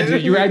innocent. Yeah,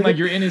 dude, you were acting like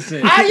you're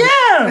innocent. I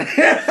am."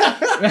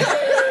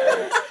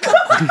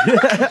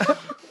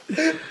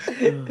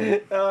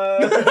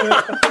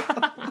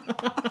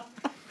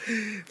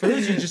 For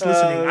those of you just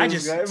listening, I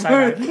just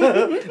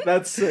side-eyed.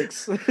 That's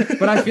 6.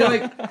 But I feel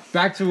like,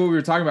 back to what we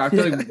were talking about, I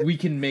feel like we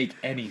can make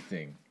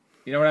anything.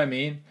 You know what I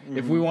mean?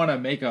 If we want to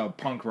make a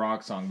punk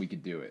rock song, we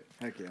could do it.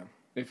 Heck yeah.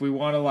 If we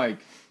want to, like,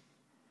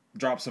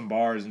 drop some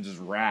bars and just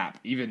rap,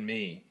 even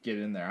me, get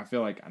in there. I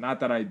feel like, not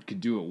that I could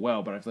do it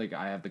well, but I feel like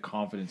I have the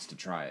confidence to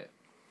try it.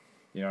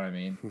 You know what I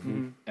mean?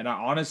 Mm-hmm. And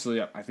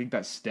honestly, I think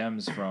that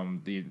stems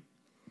from the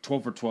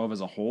 12 for 12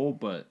 as a whole,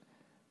 but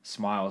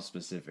Smile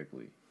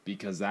specifically.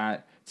 Because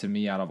that, to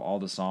me, out of all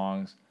the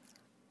songs,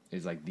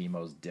 is like the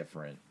most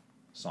different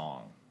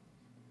song.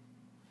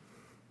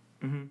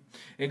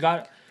 It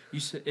got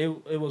you said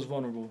it was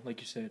vulnerable, like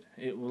you said.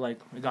 It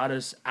got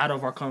us out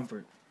of our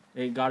comfort.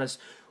 It got us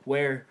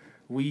where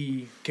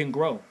we can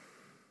grow.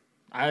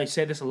 I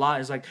say this a lot.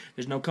 It's like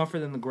there's no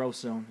comfort in the growth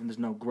zone, and there's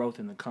no growth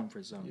in the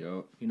comfort zone.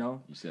 Yup. You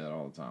know? You say that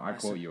all the time. I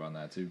quote you on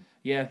that too.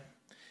 Yeah.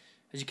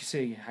 As you can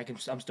see,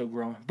 I'm still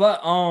growing.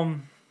 But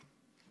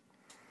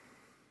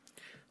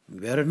You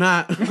better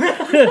not.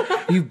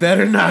 You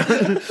better not.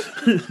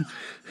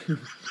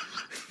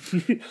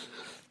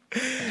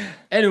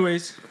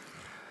 anyways,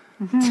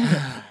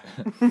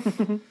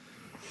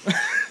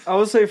 I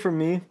would say for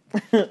me,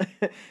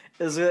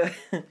 is it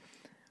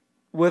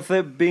with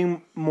it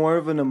being more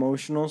of an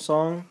emotional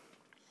song,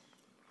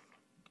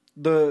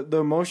 the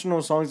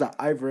emotional songs that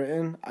I've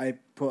written, I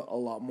put a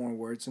lot more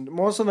words into.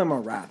 Most of them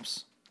are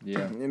raps.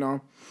 Yeah. You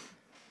know?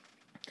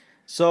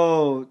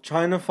 So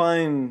trying to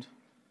find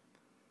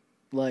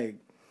like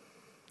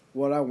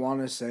what I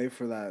want to say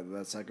for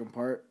that second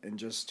part in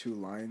just 2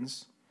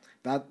 lines,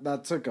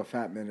 that took a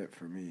fat minute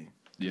for me.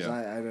 Yeah.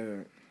 I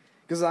didn't,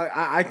 because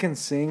I can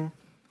sing,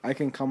 I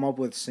can come up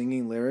with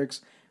singing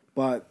lyrics,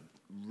 but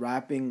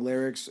rapping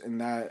lyrics in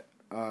that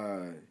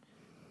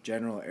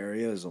general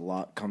area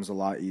comes a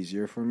lot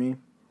easier for me.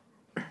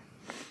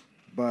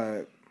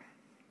 But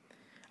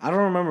I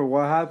don't remember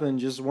what happened.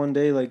 Just one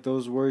day, like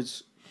those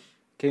words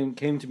came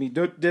to me.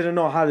 Didn't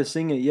know how to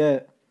sing it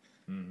yet,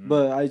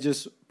 but I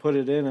just put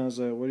it in. I was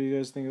like, "What do you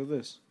guys think of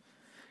this?"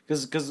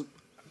 Because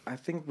I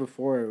think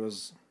before it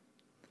was.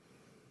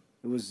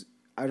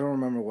 I don't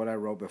remember what I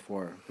wrote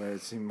before, but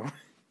it seemed more.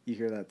 You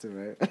hear that too,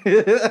 right?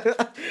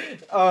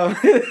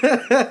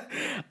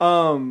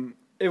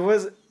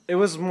 It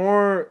was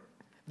more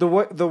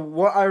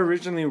what I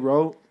originally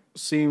wrote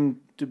seemed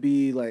to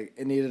be like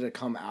it needed to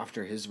come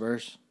after his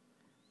verse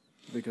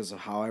because of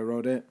how I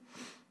wrote it.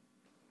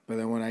 But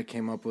then when I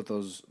came up with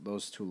those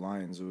 2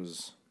 lines, it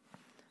was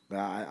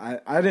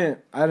that I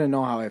didn't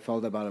know how I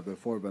felt about it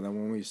before. But then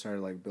when we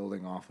started like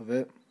building off of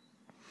it,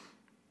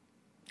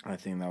 I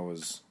think that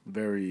was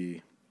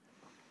very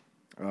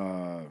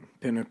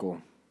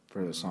pinnacle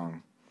for the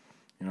song.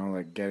 You know,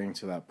 like getting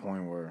to that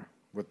point where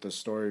with the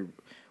story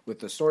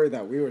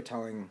that we were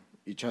telling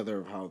each other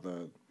of how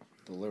the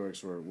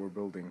lyrics were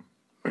building.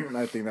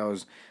 I think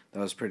that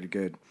was pretty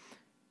good.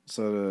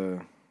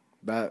 So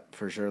that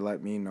for sure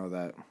let me know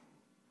that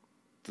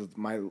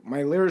my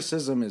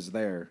lyricism is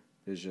there.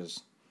 It's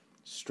just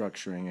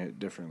structuring it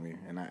differently,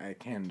 and I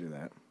can do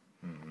that.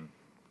 Mm-hmm.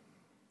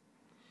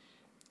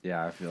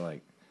 Yeah, I feel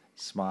like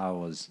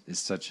Smile is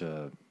such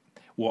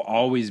will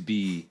always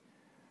be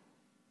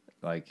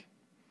like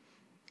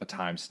a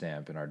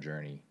timestamp in our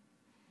journey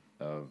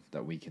of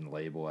that we can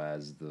label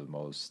as the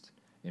most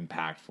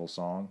impactful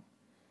song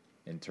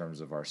in terms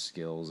of our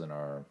skills and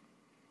our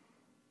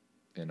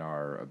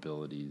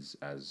abilities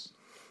as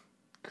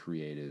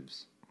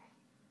creatives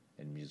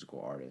and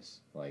musical artists.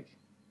 Like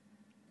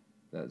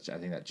I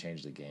think that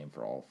changed the game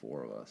for all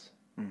 4 of us.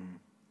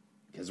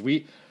 Because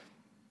we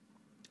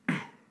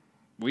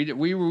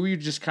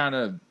just kind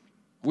of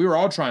we were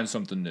all trying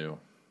something new,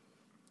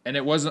 and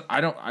it wasn't.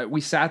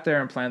 We sat there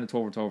and planned the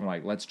 12 for 12 and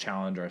like let's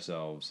challenge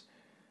ourselves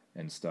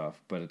and stuff.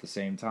 But at the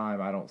same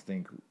time, I don't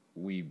think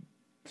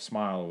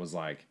Smile was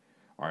like,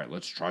 all right,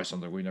 let's try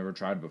something we never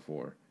tried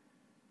before.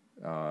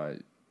 I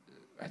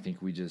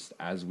think we just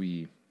as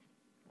we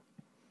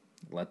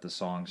let the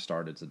song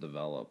started to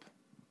develop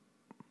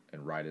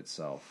and write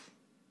itself,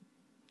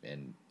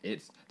 and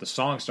the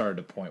song started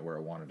to point where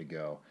it wanted to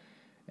go,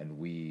 and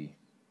we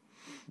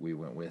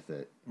went with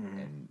it.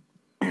 And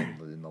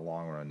in the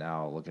long run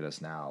now, look at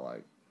us now,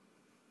 like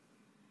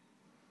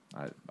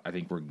I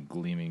think we're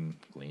glowing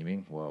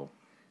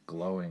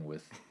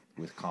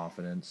with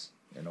confidence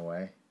in a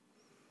way,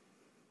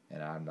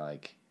 and I'm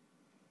like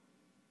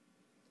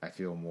I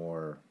feel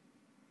more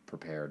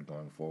prepared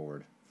going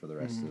forward for the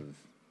rest of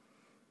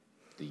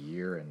the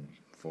year and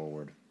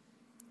forward.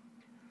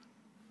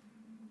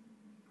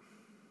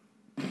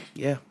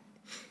 Yeah.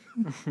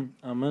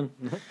 Amen.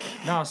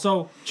 Now,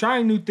 so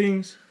trying new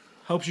things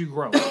helps you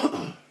grow.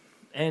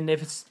 And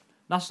if it's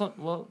not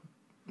something, well,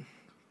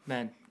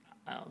 man,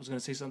 I was going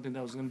to say something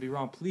that was going to be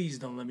wrong. Please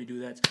don't let me do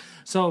that.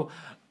 So,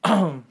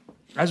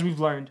 as we've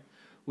learned,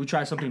 we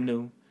tried something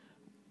new.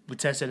 We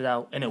tested it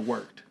out, and it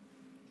worked.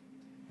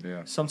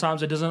 Yeah.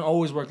 Sometimes it doesn't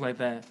always work like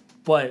that.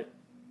 But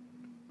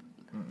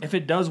if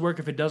it does work,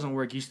 if it doesn't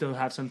work, you still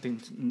have something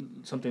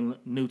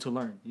new to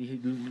learn.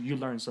 You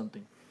learn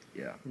something.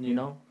 Yeah. You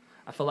know?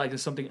 I feel like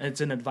it's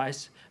an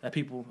advice that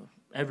people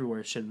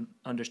everywhere should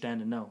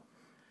understand and know.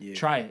 Yeah.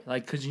 Try it,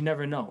 like, because you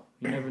never know.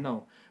 You never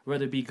know,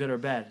 whether it be good or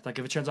bad. Like,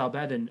 if it turns out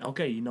bad, then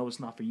okay, you know it's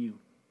not for you.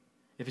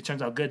 If it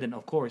turns out good, then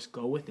of course,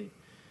 go with it.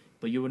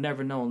 But you will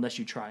never know unless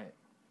you try it.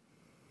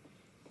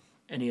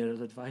 Any other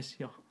advice,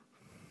 yo?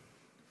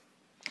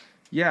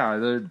 Yeah,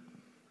 they're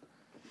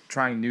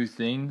trying new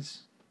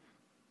things.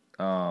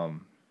 I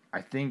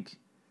think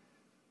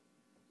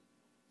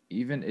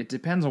even it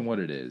depends on what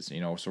it is, you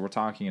know. So we're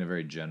talking in a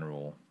very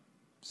general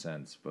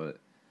sense, but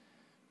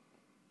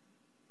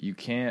you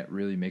can't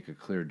really make a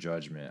clear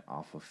judgment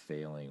off of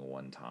failing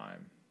one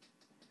time,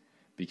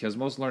 because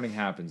most learning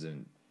happens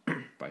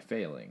by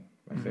failing,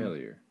 by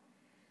failure.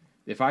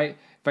 If I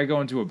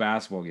go into a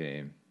basketball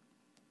game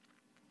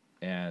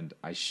and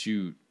I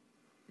shoot,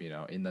 you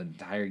know, in the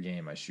entire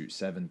game I shoot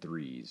 7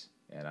 threes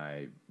and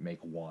I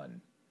make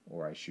 1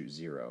 or I shoot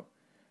 0,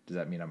 does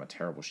that mean I'm a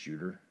terrible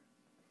shooter?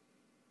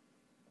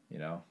 You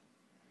know?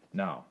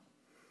 No.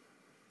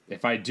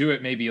 If I do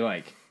it maybe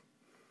like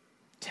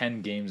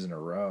 10 games in a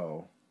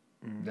row,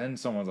 then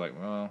someone's like,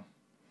 well,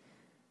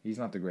 he's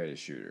not the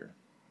greatest shooter.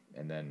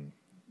 And then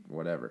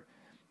whatever.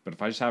 But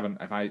if I just have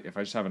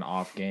an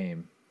off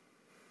game,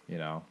 you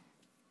know,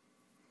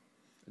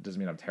 it doesn't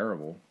mean I'm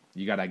terrible.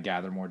 You got to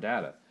gather more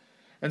data.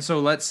 And so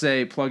let's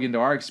say plug into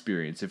our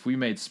experience. If we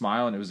made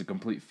Smile and it was a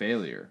complete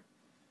failure,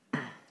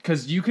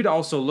 because you could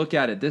also look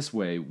at it this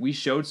way: we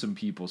showed some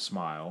people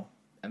Smile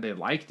and they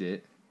liked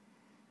it,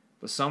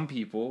 but some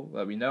people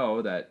that we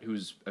know that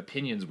whose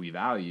opinions we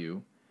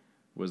value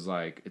was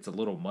like, it's a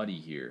little muddy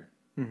here.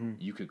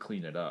 You could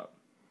clean it up.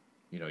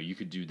 You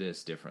could do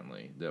this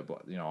differently.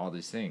 All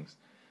these things.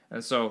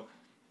 And so,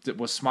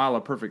 was Smile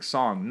a perfect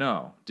song?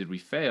 No. Did we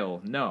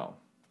fail? No.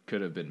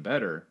 Could have been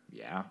better?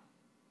 Yeah.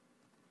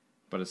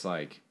 But it's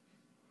like,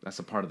 that's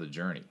a part of the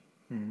journey.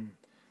 And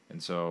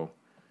so,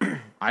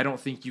 I don't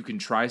think you can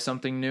try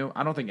something new.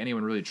 I don't think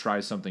anyone really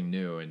tries something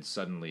new and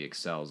suddenly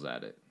excels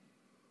at it.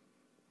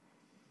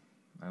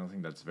 I don't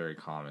think that's very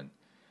common.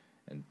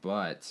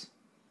 But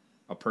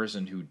a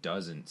person who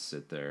doesn't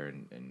sit there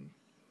and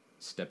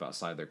step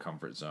outside their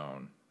comfort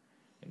zone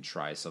and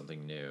try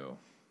something new,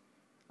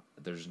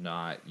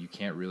 you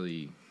can't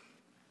really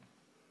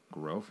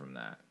grow from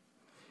that.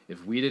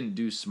 If we didn't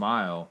do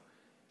Smile,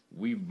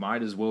 we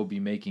might as well be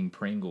making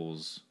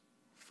Pringles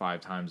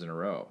 5 times in a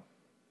row.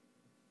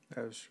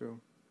 That is true.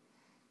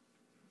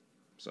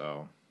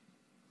 So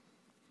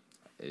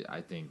I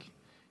think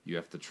you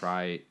have to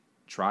try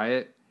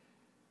it,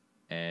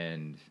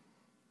 and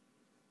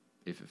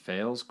if it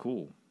fails,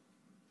 cool.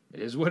 It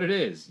is what it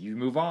is. You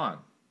move on.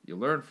 You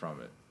learn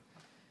from it.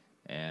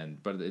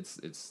 But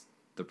it's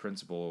the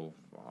principle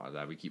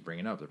that we keep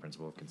bringing up, the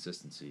principle of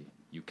consistency.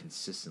 You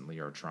consistently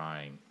are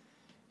trying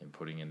and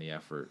putting in the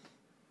effort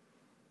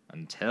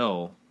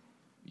until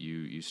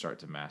you start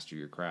to master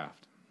your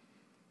craft,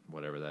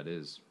 whatever that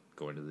is.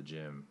 Going to the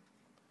gym,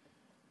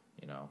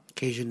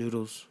 Cajun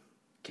noodles.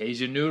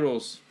 Cajun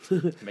noodles.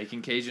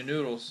 Making Cajun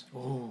noodles.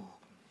 Oh,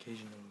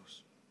 Cajun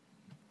noodles.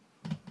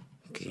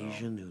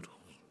 Cajun noodles.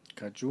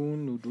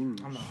 Cajun noodles.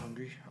 I'm not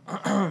hungry.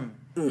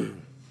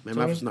 My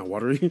mouth is not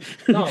watery.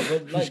 No,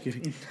 but like,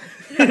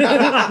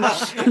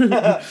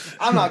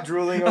 I'm not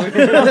drooling over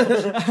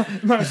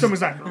here.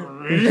 someone's like,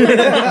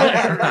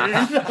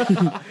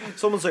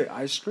 Someone say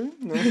ice cream?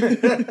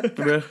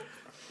 Bruh.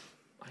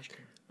 ice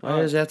cream. Why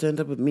does it have to end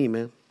up with me,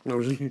 man? No,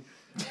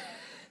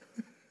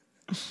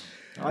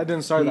 I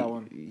didn't start that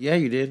one. yeah,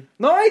 you did.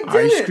 No, I didn't.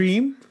 Ice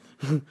cream?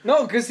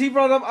 No, because he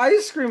brought up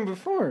ice cream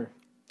before.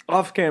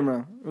 Off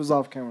camera. It was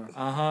off camera.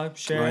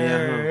 Sure.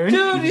 yeah,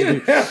 Dude,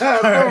 you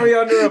throw me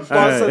under a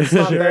bus that's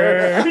not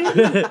there.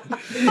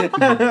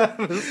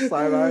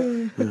 Side eye.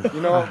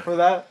 You know what? For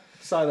that,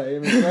 side eye.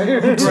 Right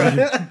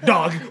here.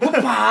 Dog.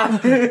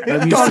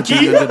 I'm used to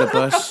being under the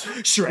bus.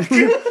 Shrek.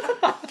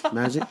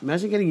 Imagine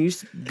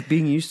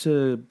being used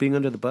to being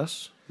under the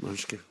bus. No, I'm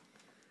just kidding.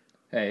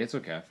 Hey, it's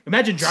okay.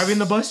 Imagine driving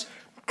the bus,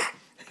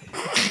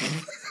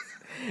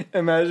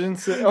 Imagine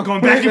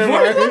going back and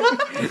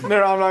forth.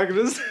 No, I'm not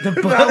gonna say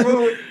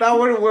that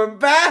one went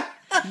back.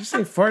 Did you say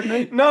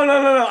Fortnite? No.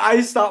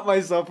 I stopped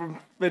myself from.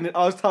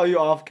 I'll tell you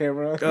off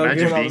camera.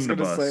 Imagine what I being was the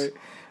gonna bus. say.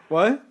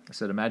 What? I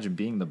said, imagine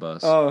being the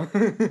bus. Oh.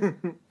 Why'd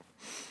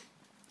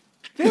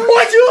you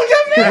look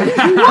at me?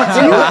 Why'd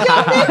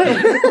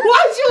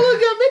you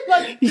look at me?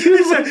 Like,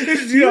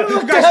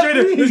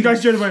 this guy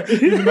straight away.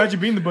 Imagine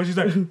being the bus. He's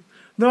like,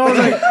 No, I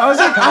was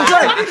like,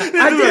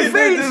 I did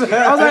face.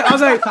 I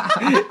was like,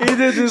 He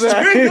did do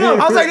that.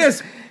 I was like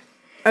this.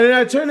 And then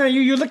I turned at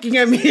you, you're looking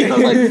at me. I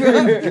was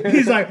like,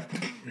 he's like,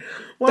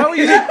 why were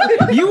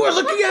you were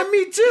looking at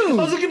me I too.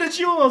 was looking at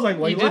you. I was like,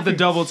 why He you did the laughing?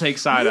 double take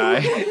side eye.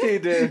 He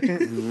did.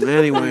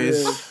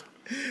 Anyways.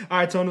 All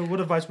right, Tony, what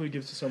advice would you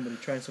give to somebody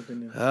trying something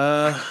new?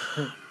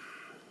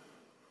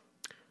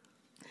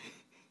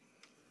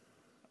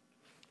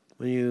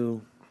 When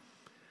you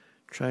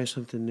try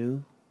something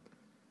new,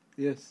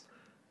 Yes.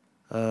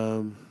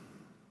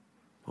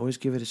 always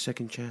give it a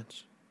second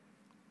chance.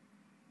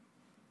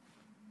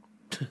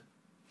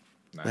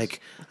 Nice.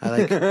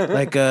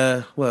 Like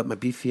what, my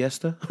beef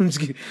fiesta? I'm just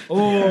kidding.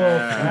 Oh,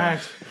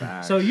 facts.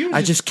 So you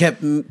I just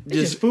kept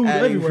just food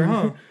adding everywhere,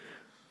 huh?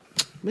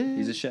 Man,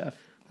 He's a chef.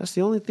 that's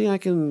the only thing I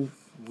can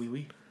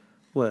Oui.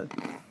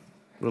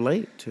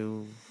 relate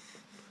to.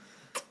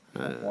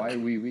 Why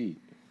we?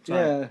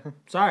 Yeah.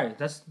 Sorry,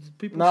 that's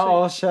people Not say.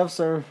 all chefs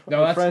are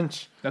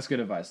French. That's good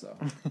advice, though.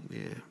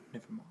 Yeah.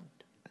 Never mind.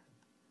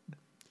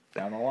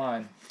 Down the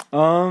line.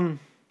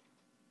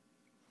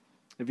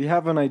 If you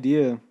have an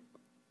idea,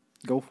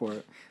 go for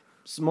it.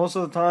 So most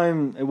of the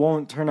time, it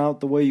won't turn out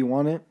the way you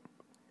want it,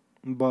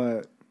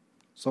 but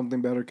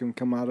something better can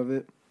come out of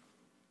it.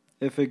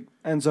 If it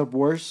ends up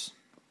worse,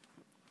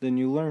 then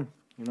you learn.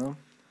 You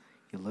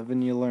live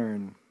and you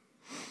learn.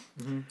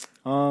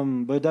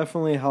 Mm-hmm. But it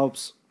definitely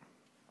helps.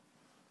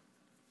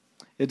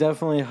 It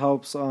definitely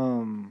helps.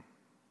 Come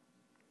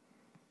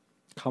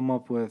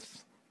up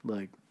with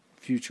like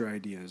future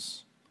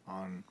ideas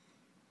on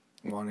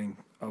wanting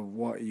of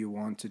what you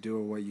want to do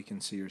or what you can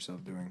see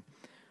yourself doing.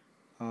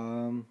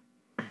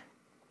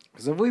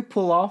 Because if we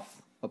pull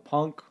off a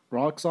punk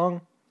rock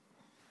song,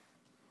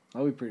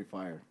 that'll be pretty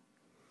fire.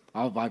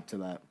 I'll vibe to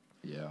that.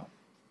 Yeah.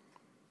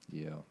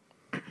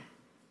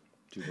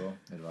 Tubo,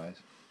 advice?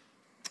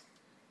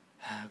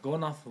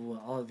 Going off of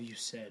what all of you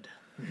said,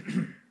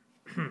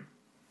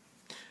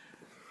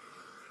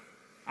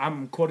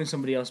 I'm quoting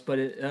somebody else, but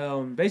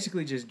it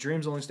basically just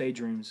dreams only stay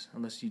dreams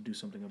unless you do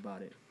something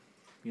about it.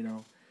 You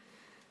know,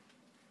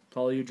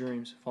 follow your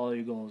dreams, follow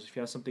your goals. If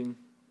you have something,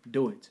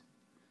 do it.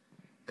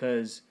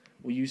 Because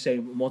what you say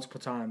multiple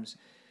times,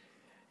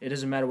 it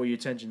doesn't matter what your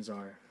intentions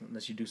are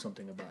unless you do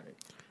something about it.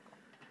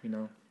 You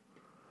know.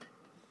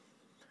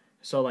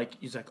 So like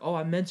he's like, oh,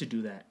 I meant to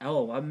do that.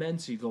 Oh, I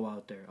meant to go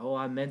out there. Oh,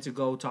 I meant to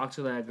go talk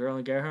to that girl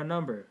and get her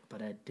number,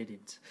 but I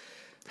didn't.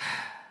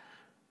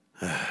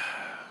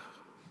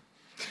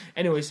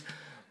 Anyways,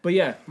 but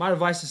yeah, my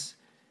advice is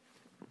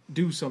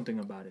do something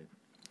about it.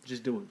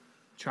 Just do it.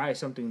 Try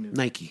something new.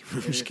 Nike.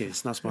 I'm just kidding.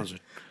 It's not sponsored.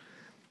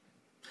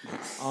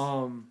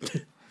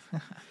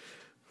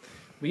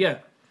 But yeah,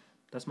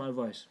 that's my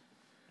advice.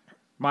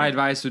 My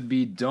advice would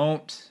be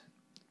don't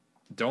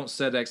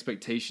set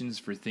expectations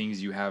for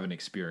things you haven't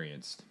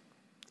experienced.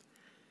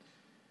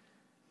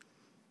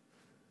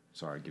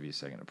 Sorry, I'll give you a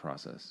second to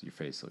process. Your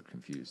face looked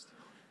confused.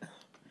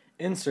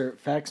 Insert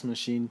fax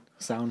machine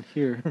sound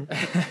here.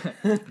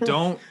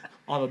 Don't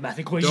All the math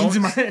equations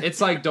in my head.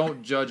 It's like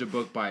don't judge a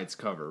book by its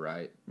cover,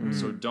 right?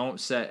 So don't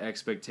set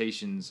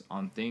expectations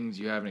on things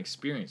you haven't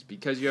experienced.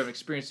 Because you haven't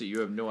experienced it, you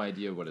have no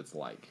idea what it's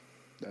like.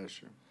 That's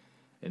true.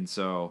 And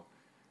so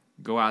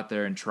go out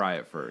there and try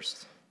it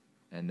first.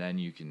 And then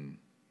you can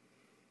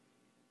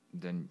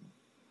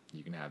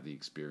have the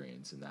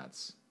experience, and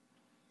that's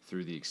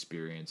through the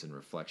experience and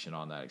reflection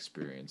on that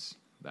experience,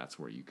 that's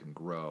where you can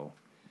grow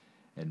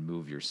and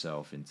move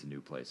yourself into new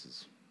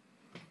places.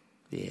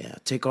 Yeah,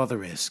 take all the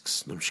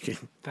risks. No, I'm just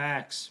kidding.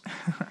 Facts.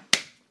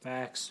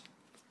 Facts.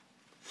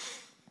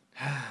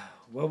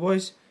 Well,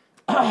 boys.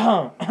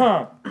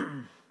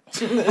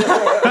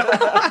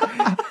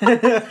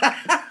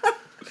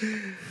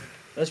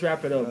 Let's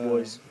wrap it up,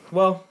 boys.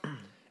 Well,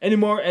 any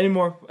more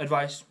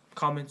advice,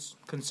 comments,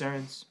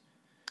 concerns?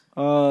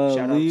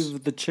 Shout-outs.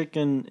 Leave the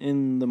chicken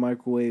in the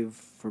microwave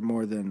for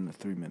more than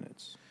 3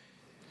 minutes.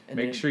 And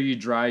Make then- sure you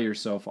dry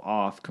yourself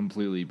off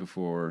completely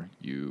before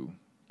you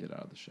get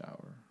out of the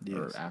shower. Yes.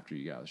 Or after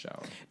you get out of the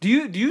shower. Do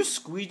you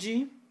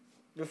squeegee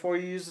before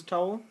you use the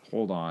towel?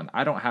 Hold on.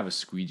 I don't have a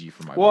squeegee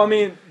for my Well, I body.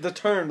 mean the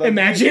term. Like,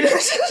 Imagine.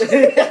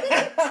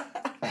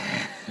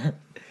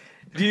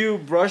 Do you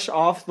brush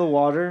off the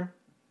water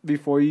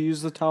before you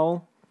use the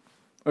towel,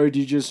 or do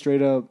you just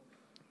straight up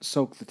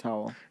soak the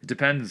towel? It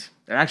depends.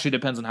 It actually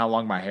depends on how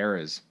long my hair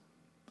is.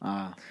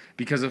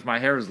 Because if my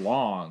hair is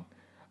long,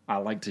 I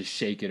like to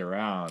shake it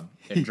around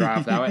and dry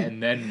off that way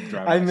and then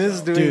dry I myself.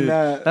 miss doing Dude,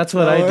 that. that's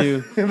what I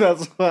do.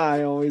 That's what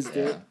I always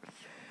do.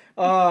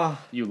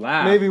 You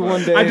laugh. Maybe but-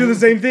 one day. I do the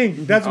same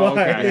thing. That's why.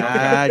 Okay.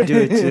 I do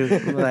it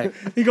too. Like,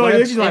 You go, But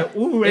and if- she's like,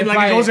 ooh, and if like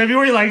I- it goes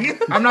everywhere. You're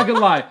like, I'm not gonna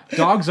lie,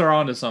 dogs are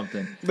onto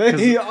something.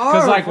 They are,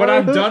 Because like when bro.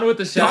 I'm done with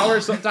the shower,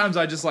 sometimes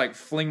I just like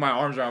fling my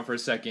arms around for a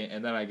second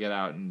and then I get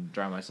out and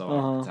dry myself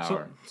off the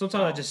tower.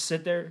 sometimes I just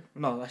sit there.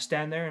 No, I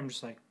stand there and I'm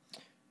just like,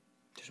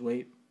 just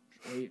wait.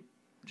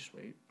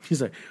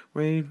 he's like,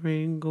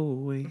 rain, go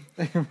away.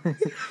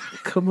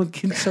 Come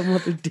again some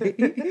other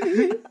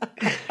day.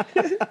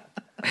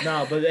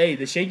 Nah, but hey,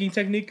 the shaking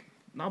technique,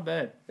 not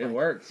bad. It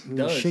works. It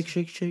does. Shake,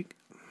 shake, shake.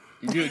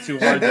 You do it too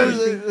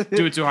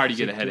hard, you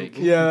get a headache.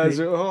 Yeah,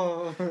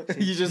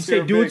 you just Say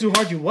hear do a it too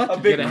hard, you what? a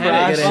big Get a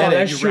crash. headache. Oh,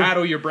 that's you true.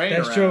 rattle your brain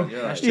That's around. true.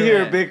 Yeah. That's You true.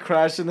 hear a big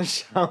crash in the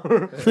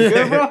shower.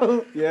 Yeah,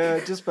 bro. Yeah,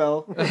 it just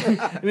fell.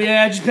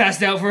 Yeah, I just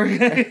passed out for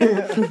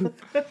a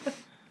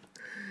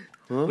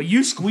But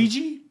you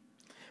squeegee?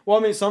 Well,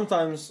 I mean,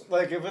 sometimes,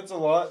 like, if it's a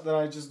lot, then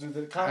I just do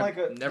the kind of I've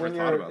like never when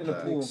thought you're about in a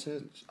that. pool,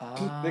 sense.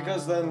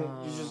 because then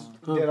you just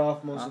get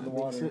off most of the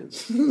water.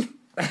 Sense.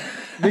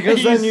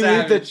 Because You then you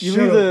savage. leave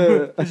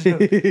the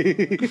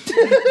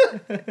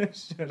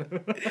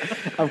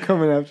I'm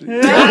coming after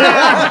you.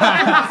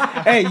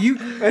 Hey, you.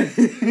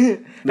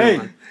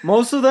 Hey,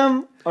 most of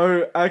them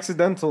are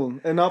accidental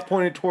and not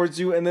pointed towards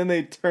you, and then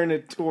they turn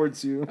it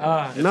towards you.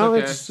 No,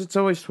 okay. it's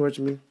always towards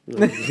me.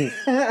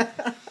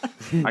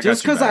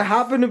 Just because I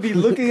happen to be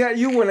looking at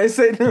you when I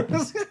say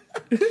this.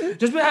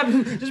 Just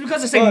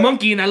because I say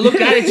monkey and I look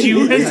at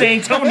you and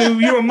saying,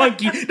 Tony, you're a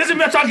monkey, doesn't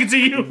mean I'm talking to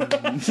you. But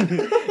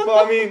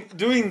I mean,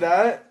 doing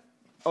that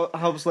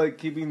helps like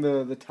keeping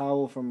the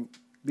towel from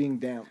being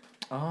damp.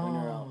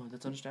 Oh,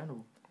 that's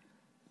understandable.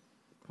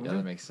 Yeah,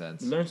 that makes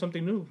sense. Learn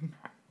something new.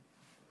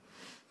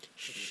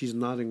 She's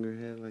nodding her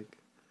head like.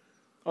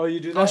 Oh, you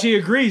do that? Oh, she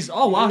agrees.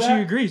 Oh, wow, do she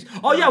that? agrees.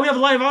 Oh, yeah, we have a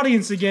live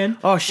audience again.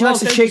 Oh, she Well, likes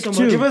to thank you shake so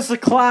too. much. Give us a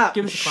clap.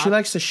 Give us a She clap.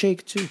 likes to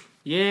shake too.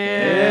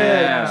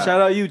 Yeah.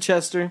 Shout out you,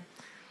 Chester.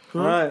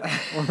 All right.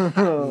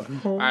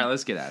 All right,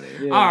 let's get out of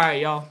here. Yeah. All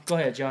right, y'all. Go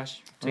ahead,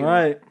 Josh. Take All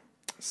right.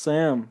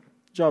 Sam,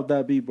 drop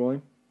that beat,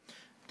 boy.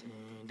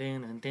 Hey.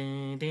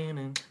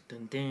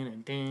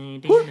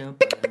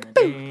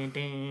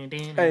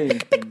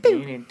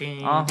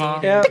 Uh-huh.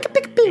 Yeah.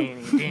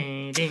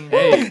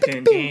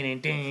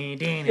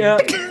 Yeah.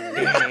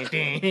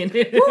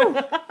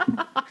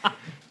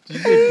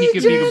 Did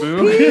you say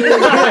peekaboo?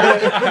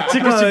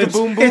 Chicka chicka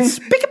boom boom. It's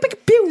pick a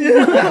pew.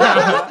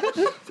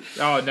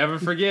 Oh, never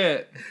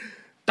forget.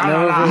 Da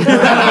da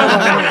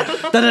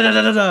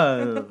da da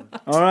da.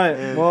 All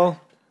right. Well,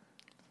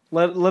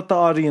 Let the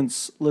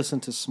audience listen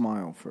to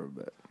Smile for a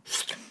bit.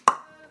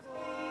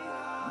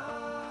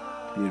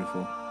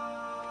 Beautiful.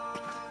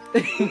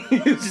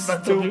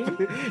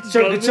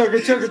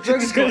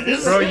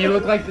 Chugga. Bro, you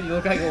look like a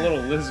little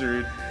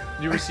lizard.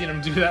 You ever seen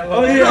him do that?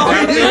 Oh yeah.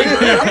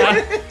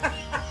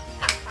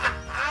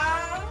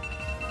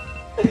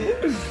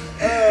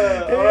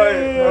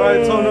 All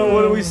right, Tono.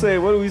 What do we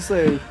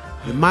say?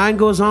 The mind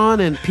goes on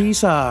and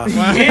peace off.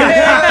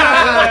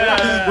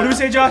 What do we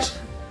say, Josh?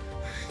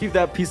 Keep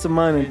that peace of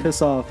mind and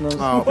piss off. No.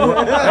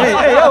 Oh,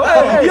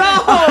 Yo!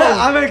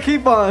 I'm gonna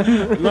keep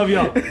on. Love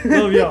y'all. Thank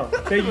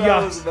you, That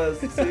y'all. was the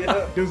best. See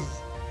ya?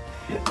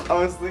 I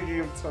was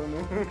thinking of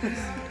Tono.